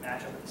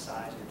match up with the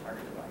size of your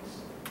target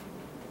device.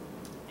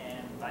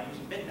 And by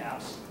using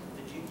bitmaps,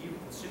 the GPU can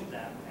consume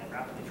them and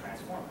rapidly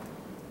transform them,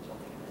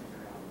 resulting in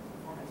your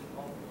performance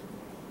result.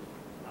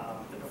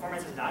 The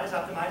performance is not as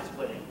optimized as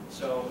splitting,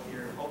 so if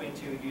you're hoping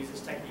to use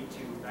this technique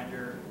to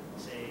render,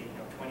 say,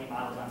 20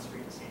 models on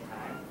screen at the same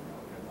time,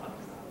 good luck.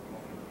 You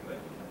won't be able to do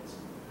it because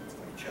it's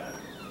going to chug.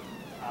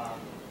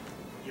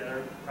 The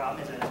other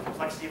problem is that the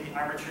complexity of the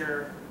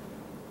armature,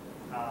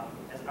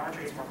 as an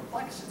armature gets more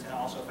complex, it's going to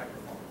also affect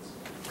performance.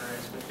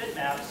 Whereas with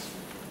bitmaps,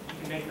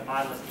 you can make the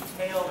model as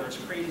detailed or as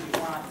crazy as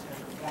you want, it's going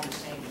to perform the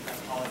same because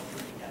all it's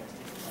doing is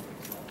taking something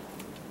slow.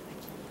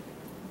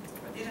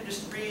 But these are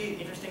just 3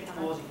 interesting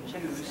tools you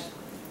can use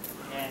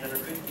and that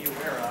are good to be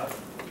aware of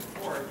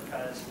before,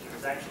 because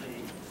there's actually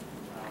even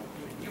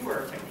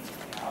newer techniques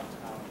coming out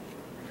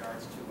in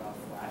regards to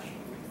Flash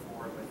moving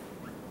forward with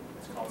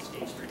what's called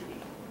stage 3D.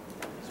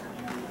 These are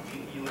new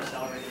GPU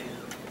accelerated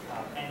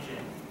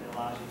engine that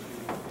allows you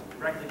to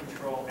directly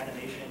control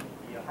animation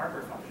via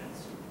hardware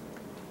functions.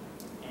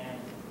 And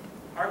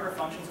hardware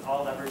functions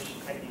all leverage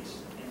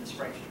techniques in the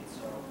sprite sheet.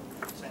 So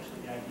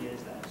essentially the idea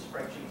is that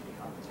sprite sheets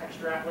become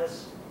texture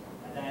atlas,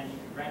 and then you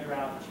can render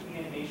out 2D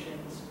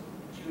animations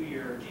to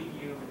your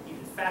GPU with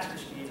even faster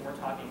speeds. We're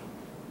talking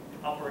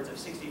upwards of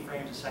 60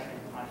 frames a second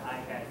on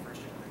iPad first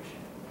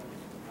generation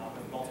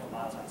with multiple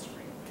models on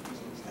screen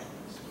using these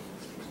techniques.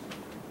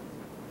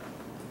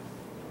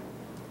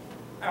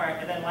 All right,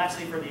 and then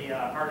lastly for the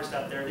artist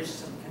out there, there's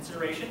some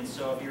considerations.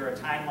 So if you're a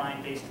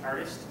timeline-based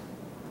artist,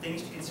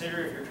 things to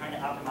consider if you're trying to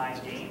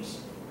optimize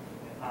games.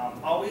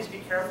 Always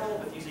be careful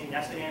with using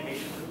nested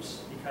animation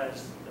loops,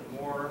 because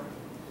the more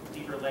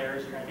deeper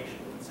layers your animation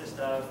will consist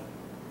of,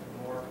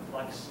 the more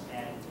complex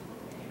and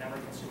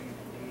memory-consuming it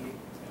can be.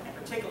 And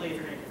particularly if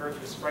you're going to convert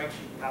to a sprite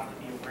sheet, you have to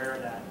be aware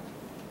that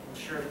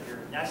ensure that your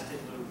nested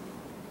loop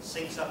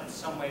syncs up in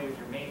some way with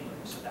your main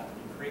loop, so that when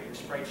you create your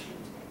sprite sheet,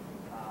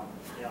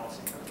 they all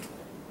sync up.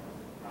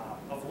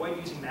 Avoid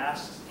using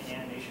masks in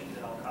animations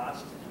at all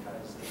costs,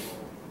 because they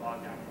will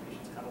bog down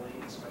animations heavily,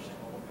 especially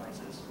on mobile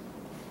devices.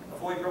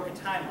 Avoid broken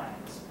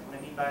timelines. What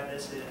I mean by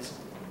this is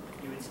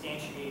you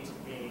instantiate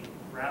a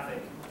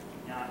graphic,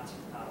 not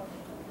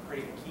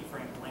create a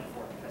keyframe blank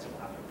for it, because it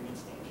will have to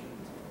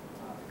reinstantiate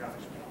the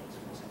graphics mechanics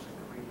and essentially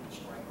create and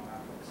destroying more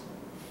graphics.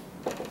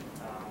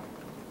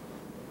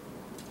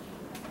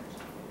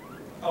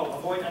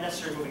 Avoid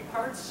unnecessary moving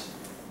parts.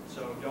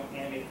 So don't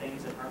animate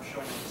things that aren't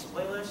showing on the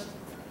display list.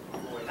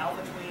 Avoid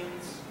alpha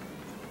tweens.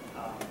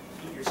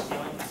 Keep your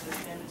scaling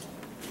consistent.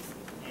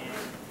 And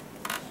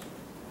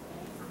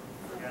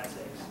for God's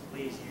sakes,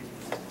 please use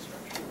consistent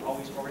structure.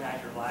 Always organize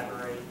your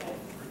library and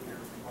group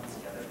your components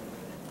together in a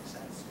way that makes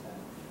sense, so that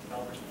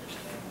developers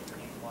understand what your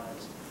aim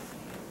was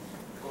and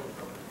code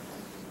appropriately.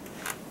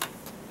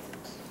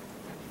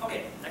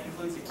 Okay, that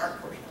concludes the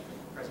art portion of the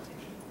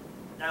presentation.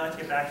 Now let's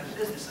get back to the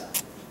business side.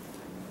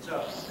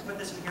 So I put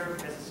this in here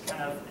because it's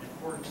kind of an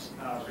important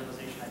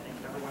realization I think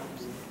everyone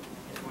who is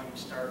going to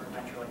start a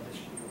venture like this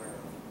should be aware of.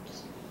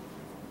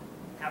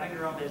 Having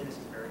your own business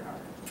is very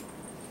hard.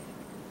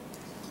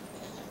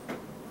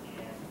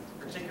 And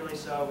particularly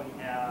so when you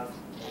have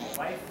a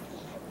wife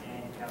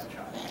and you have a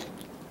child,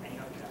 and you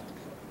have a job.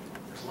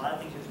 There's a lot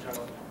of things you have to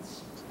juggle at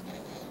once.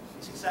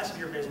 The success of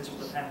your business will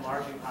depend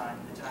largely upon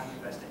the time you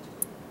invest into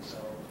it. So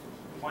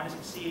if you want to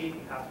succeed,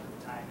 you have to put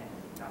the time in.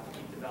 You have to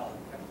keep developing.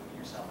 You have to put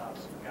yourself out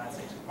there. For God's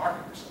sakes,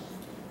 market yourself.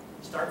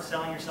 Start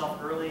selling yourself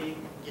early,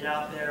 get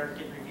out there,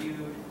 get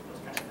reviewed,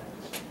 those kind of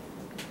things.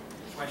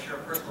 So I share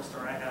a personal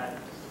story I had.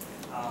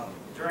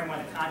 During one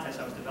of the contests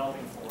I was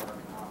developing for,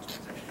 it's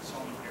actually the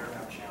Sony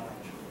Airmap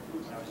Challenge,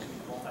 when I was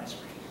doing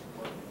multi-screen,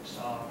 what you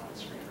saw on the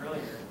screen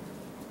earlier,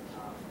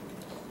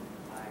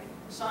 my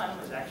son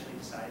was actually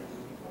decided to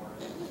move for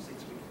 6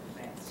 weeks in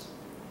advance.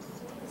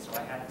 So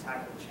I had to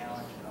tackle the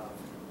challenge of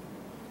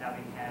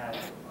having had,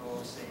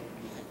 say,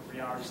 3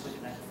 hours sleep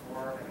the night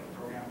before, having a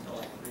program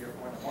until like 3 or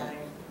 4 in the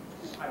morning.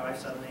 My wife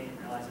suddenly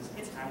realizes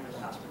it's time to go to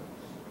the hospital.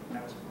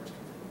 That was the worst.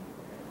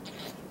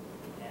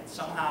 And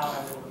somehow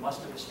I was able to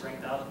muster the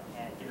strength up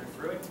and get her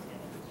through it, and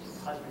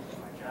husband did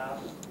my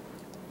job.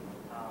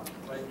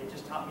 But it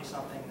just taught me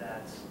something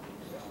that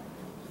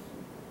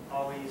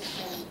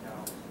always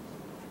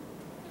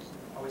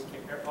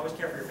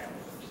care for your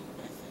family first.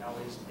 And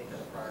always make that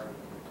a priority.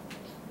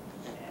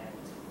 And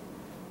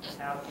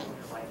have people in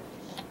your life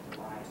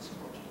rely and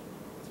support you.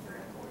 It's very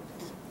important.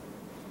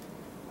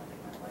 I think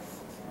my wife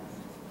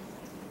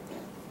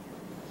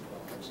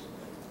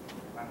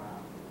and my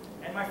mom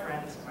and my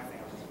friends and my family.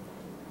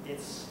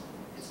 It's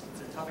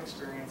a tough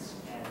experience,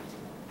 and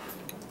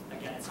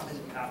again, it's something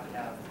that you have to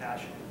have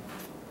passion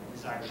and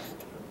desire to do.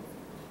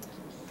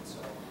 So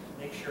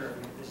make sure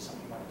if this is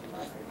something you want to do.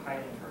 I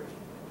highly encourage you.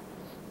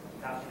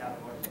 You have to have a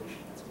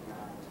motivation that's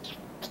beyond.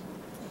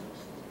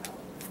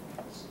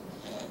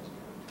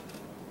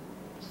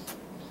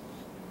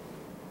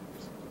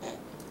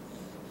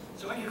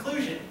 So in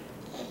conclusion,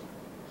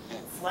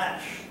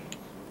 Flash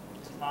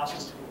is an awesome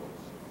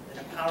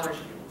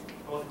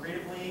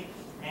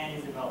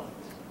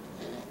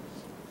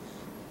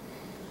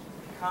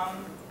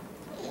become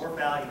more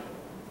valuable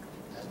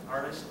as an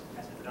artist and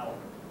as a developer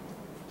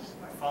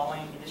by following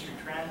industry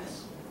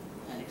trends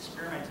and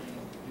experimenting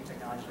with new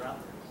technologies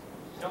around there.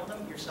 Don't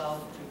limit yourself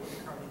to what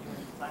you're currently doing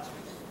in the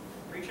classroom.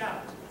 Reach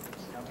out.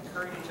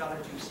 Encourage each other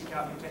to seek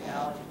out new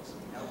technologies,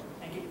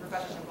 and get your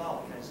professors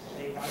involved because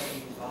they want to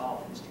be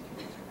involved in this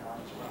new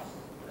technology as well.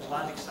 There's a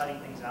lot of exciting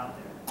things out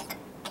there.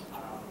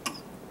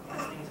 One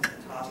of the things that's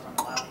been tossed around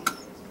a lot these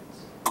days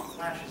is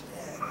Flash is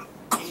dead.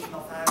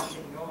 HTML5 is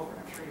taking over.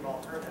 I'm sure you've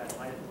all heard that in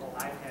light of the whole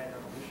iPad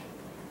revolution.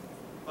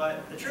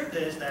 But the truth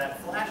is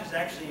that Flash has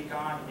actually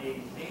gone a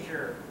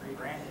major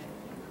rebranding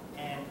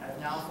and have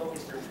now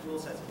focused their tool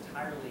sets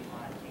entirely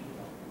on game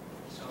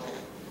development. So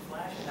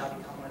Flash has now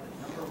become one of the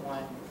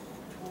 #1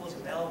 tools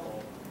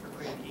available for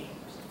creating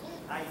games.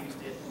 I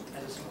used it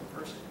as a single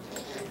person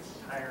to create this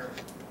entire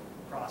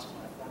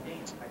cross-platform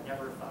game. I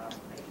never thought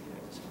I could do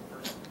it as a single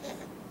person.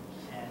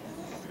 And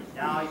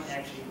now you can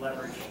actually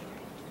leverage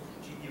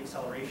GPU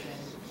acceleration,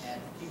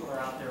 and people are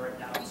out there right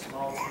now in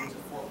small teams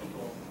of 4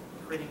 people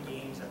creating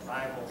games that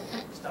rival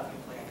stuff you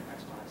play on your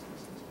Xbox.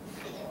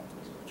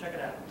 So check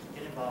it out.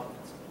 Get involved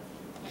with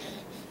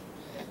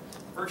it.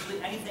 Virtually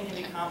anything can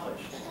be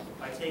accomplished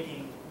by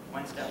taking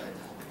one step at a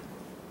time.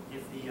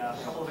 If the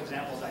couple of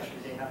examples I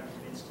showed today haven't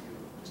convinced you,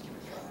 just give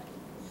it a try.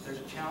 If there's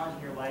a challenge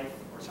in your life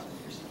or something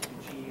you're seeking to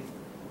achieve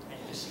and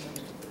it just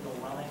seems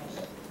overwhelming,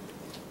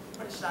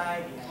 put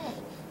aside the end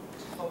goal.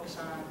 Just focus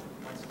on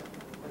one step.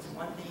 What's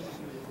one thing you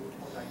can do to move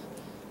toward that goal?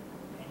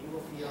 And you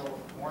will feel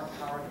more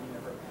empowered than you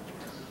ever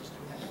imagined. Just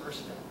doing that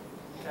first step.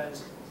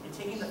 Because in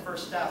taking the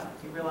first step,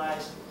 you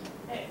realize,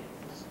 hey,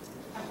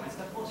 I'm one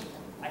step closer.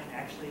 I can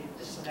actually,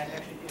 this is something I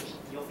can actually do.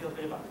 You'll feel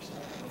good about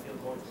yourself. You'll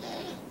feel good.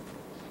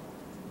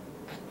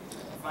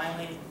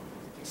 Finally,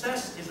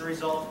 success is the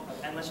result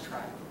of endless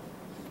trying.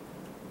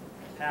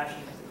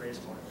 Passion is the greatest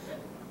motivator.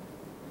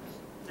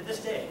 To this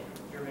day,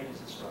 your mate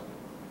is a struggle.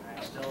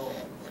 I'm still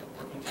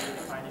working to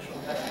get my initial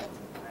investment.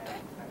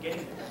 I'm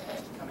getting there.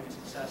 It's becoming a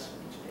success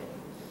each day.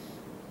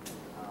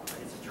 But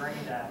it's a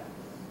journey that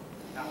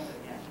you have to,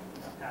 again,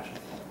 have passion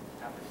for.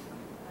 You have to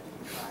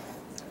keep trying.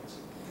 It's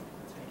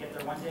going to get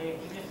there one day.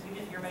 Even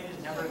if your mate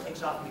never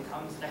takes off and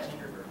becomes the next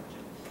introvert, which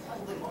it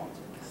probably won't.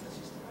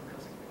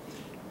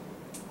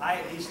 I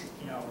at least,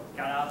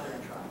 got out there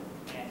and tried,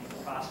 and in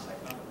the process I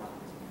found a lot,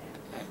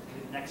 and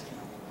did the next thing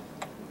I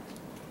wanted.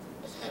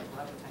 So there's a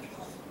lot of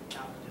potential.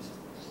 Now just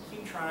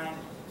keep trying,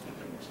 keep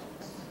putting yourself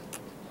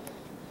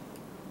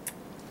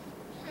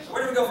there. So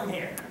where do we go from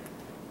here?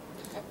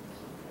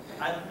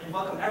 I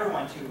welcome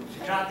everyone to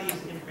jot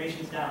these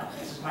informations down.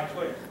 This is my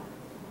Twitter,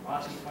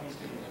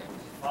 D20Studios.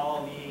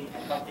 Follow me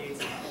and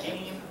updates on the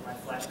game, my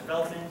Flash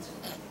development,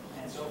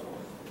 and so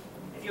forth.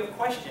 If you have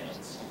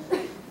questions,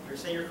 or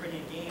say you're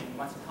creating a game and you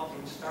want some help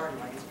getting started, you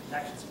want to get some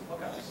connections, some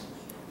hookups,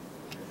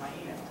 here's my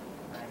email.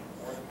 I'm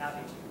more than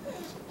happy to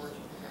support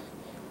you,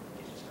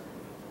 get you started.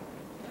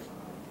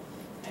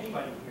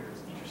 Anybody here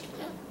is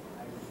interested,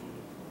 I would be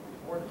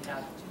more than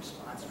happy to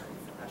sponsor a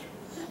Flash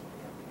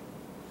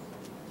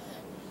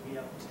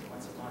meet up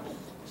once a month,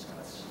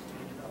 discuss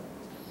game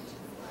development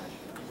using Flash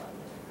and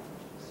other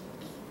technologies,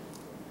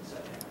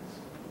 such as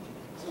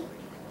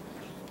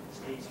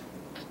States,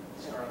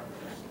 Startup.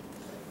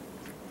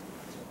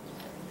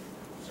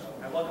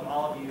 I welcome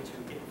all of you to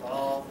get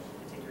involved,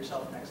 to take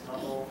yourself to the next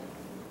level,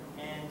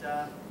 and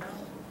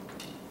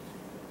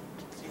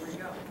see where you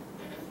go.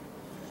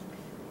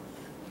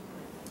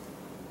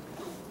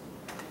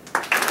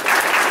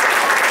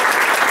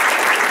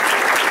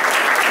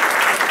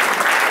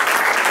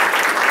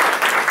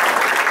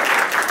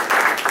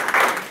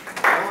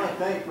 I want to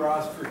thank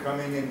Ross for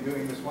coming and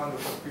doing this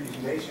wonderful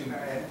presentation.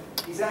 And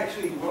he's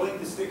actually willing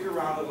to stick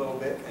around a little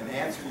bit and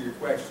answer your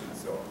questions.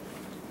 So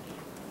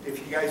if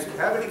you guys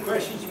have any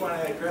questions you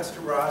want to address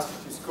to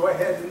Ross, just go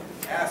ahead and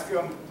ask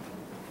him.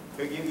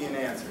 He'll give you an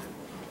answer.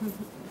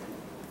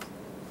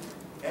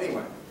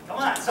 Anyway. Come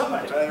on,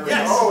 somebody.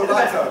 Yes. Oh,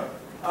 lots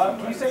of.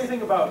 Can you say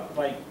anything about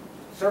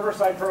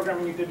server-side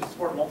programming you did to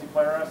support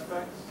multiplayer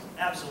aspects?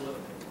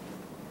 Absolutely.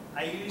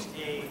 I used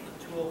a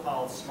tool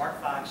called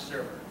SmartFox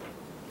Server.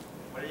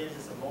 What it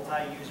is a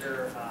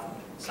multi-user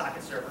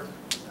socket server,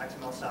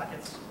 XML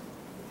sockets.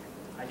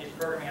 I did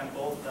programming on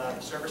both the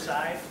server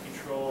side to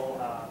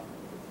control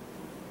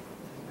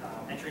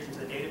entries into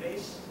the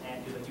database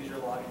and do the user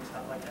login and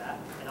stuff like that,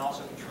 and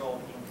also control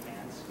the game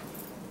commands.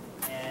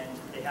 And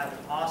they have an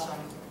awesome,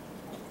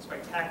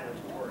 spectacular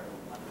tutorial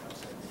on the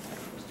website. It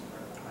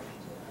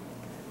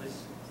was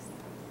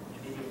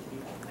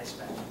I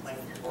spent playing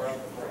the tutorial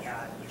before I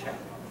got checked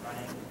them up and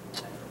running, and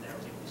then from there I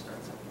was able to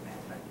start some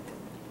commands back to it.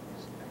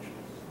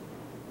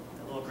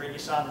 The little grid you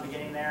saw in the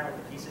beginning there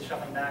with the pieces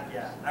shuffling back,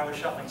 yeah, I was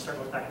shuffling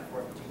circles back and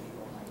forth between people.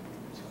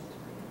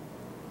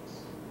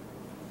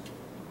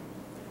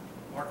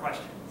 More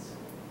questions?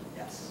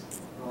 Yes.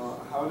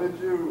 How did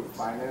you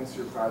finance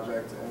your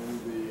project in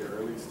the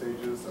early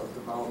stages of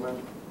development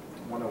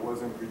when it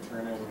wasn't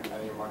returning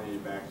any money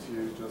back to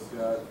you just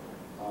yet,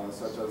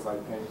 such as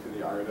paying for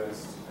the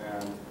artist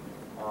and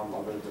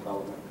other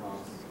development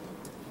costs?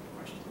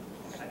 Question.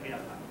 I paid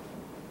up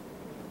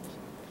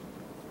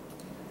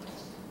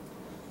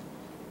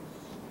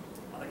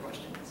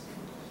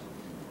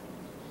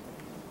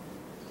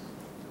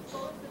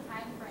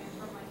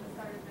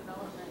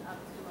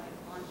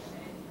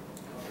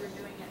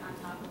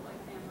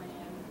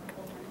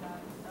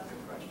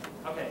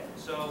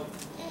So,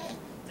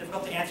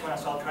 difficult to answer one,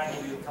 so I'll try and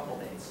give you a couple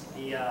dates.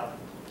 The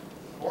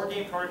board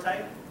game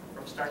prototype,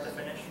 from start to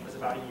finish, was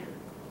about a year.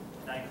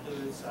 That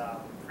includes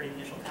creating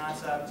initial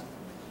concept,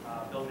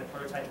 building the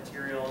prototype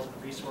materials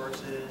and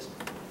resources,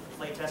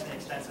 play testing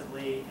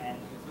extensively, and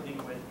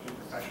concluding with the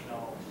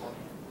professional board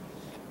game.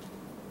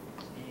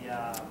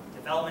 The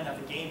development of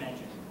the game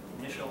engine,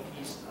 the initial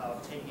piece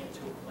of taking it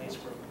to a place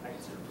where I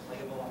consider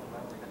playable on the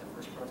web, where we got the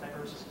first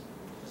prototypers,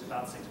 was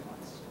about 6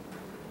 months.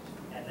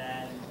 And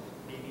then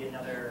maybe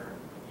another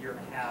year and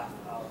a half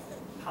of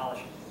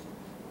polishing.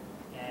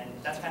 And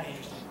that's kind of the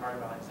interesting part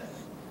about it, is that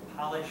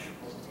polish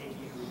will take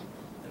you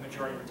the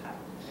majority of your time.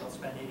 You'll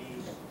spend maybe,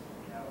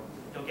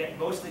 you'll get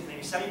mostly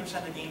maybe 70%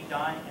 of the game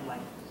done in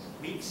like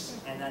weeks,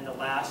 and then the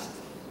last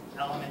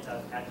element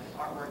of adding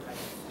artwork,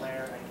 adding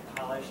flair, adding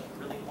polish, like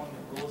really honing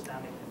the rules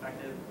down, making it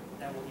effective,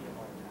 that will need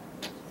more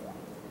time.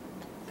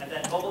 And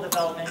then mobile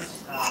development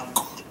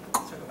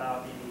took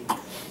about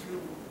maybe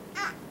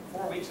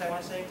 4 weeks, I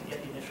want to say, to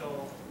get the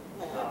initial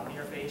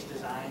interface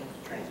design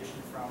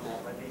transition from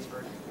web-based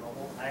version to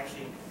mobile. I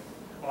actually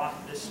bought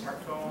this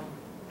smartphone,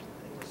 I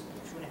think it was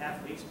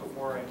 2.5 weeks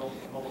before a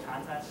mobile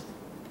contest,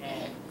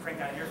 and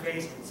cranked out an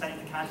interface and sent it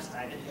to the contest, and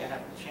I didn't think I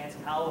had a chance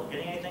in hell of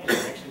getting anything, and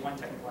I actually won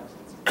technical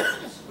excellence.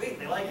 Sweet,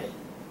 they like it.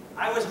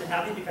 I wasn't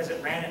happy because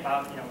it ran at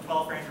about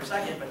 12 frames per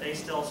second, but they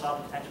still saw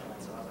the potential in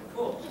it, so I was like,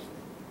 cool.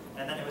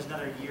 And then it was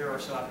another year or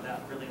so after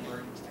that really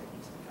learning these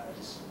techniques,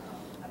 because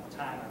at the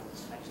time I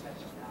just had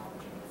no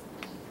knowledge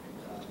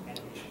of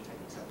animation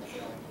techniques that were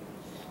showing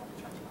in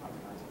terms of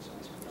optimizing, so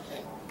I spent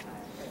a long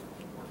time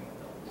working with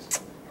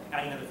those.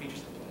 Adding other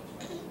features to the game,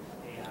 like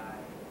AI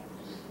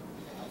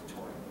and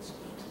tutorials, so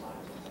there was a lot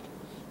of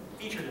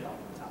feature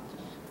development on top of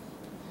it.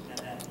 And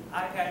then the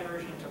iPad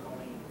version took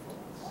only 4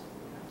 months.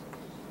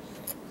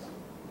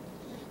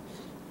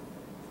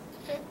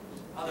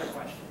 Other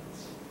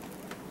questions?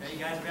 Yeah, you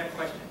guys, we have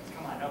questions.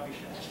 Come on, don't be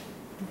shy.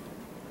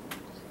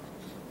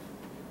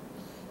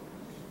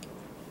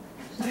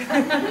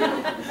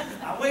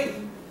 I'm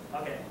waiting.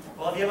 Okay.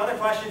 Well, if you have other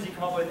questions you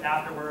come up with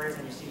afterwards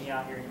and you see me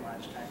out here and you want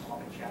to just kind of come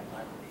up and chat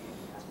live with me,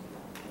 ask me.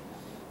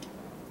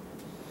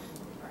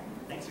 All right.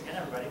 Thanks again,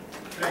 everybody.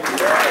 Thank you.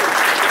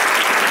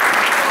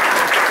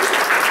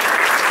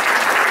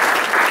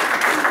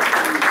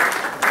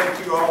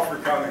 Thank you all for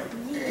coming.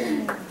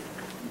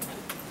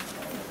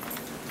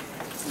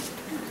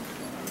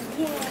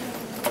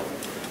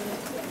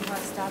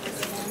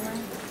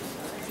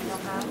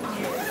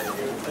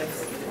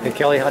 Hey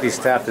Kelly, how do you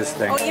stop this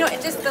thing? Oh,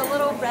 just the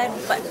little red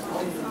button.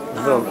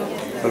 The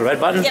little red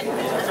button? Yep.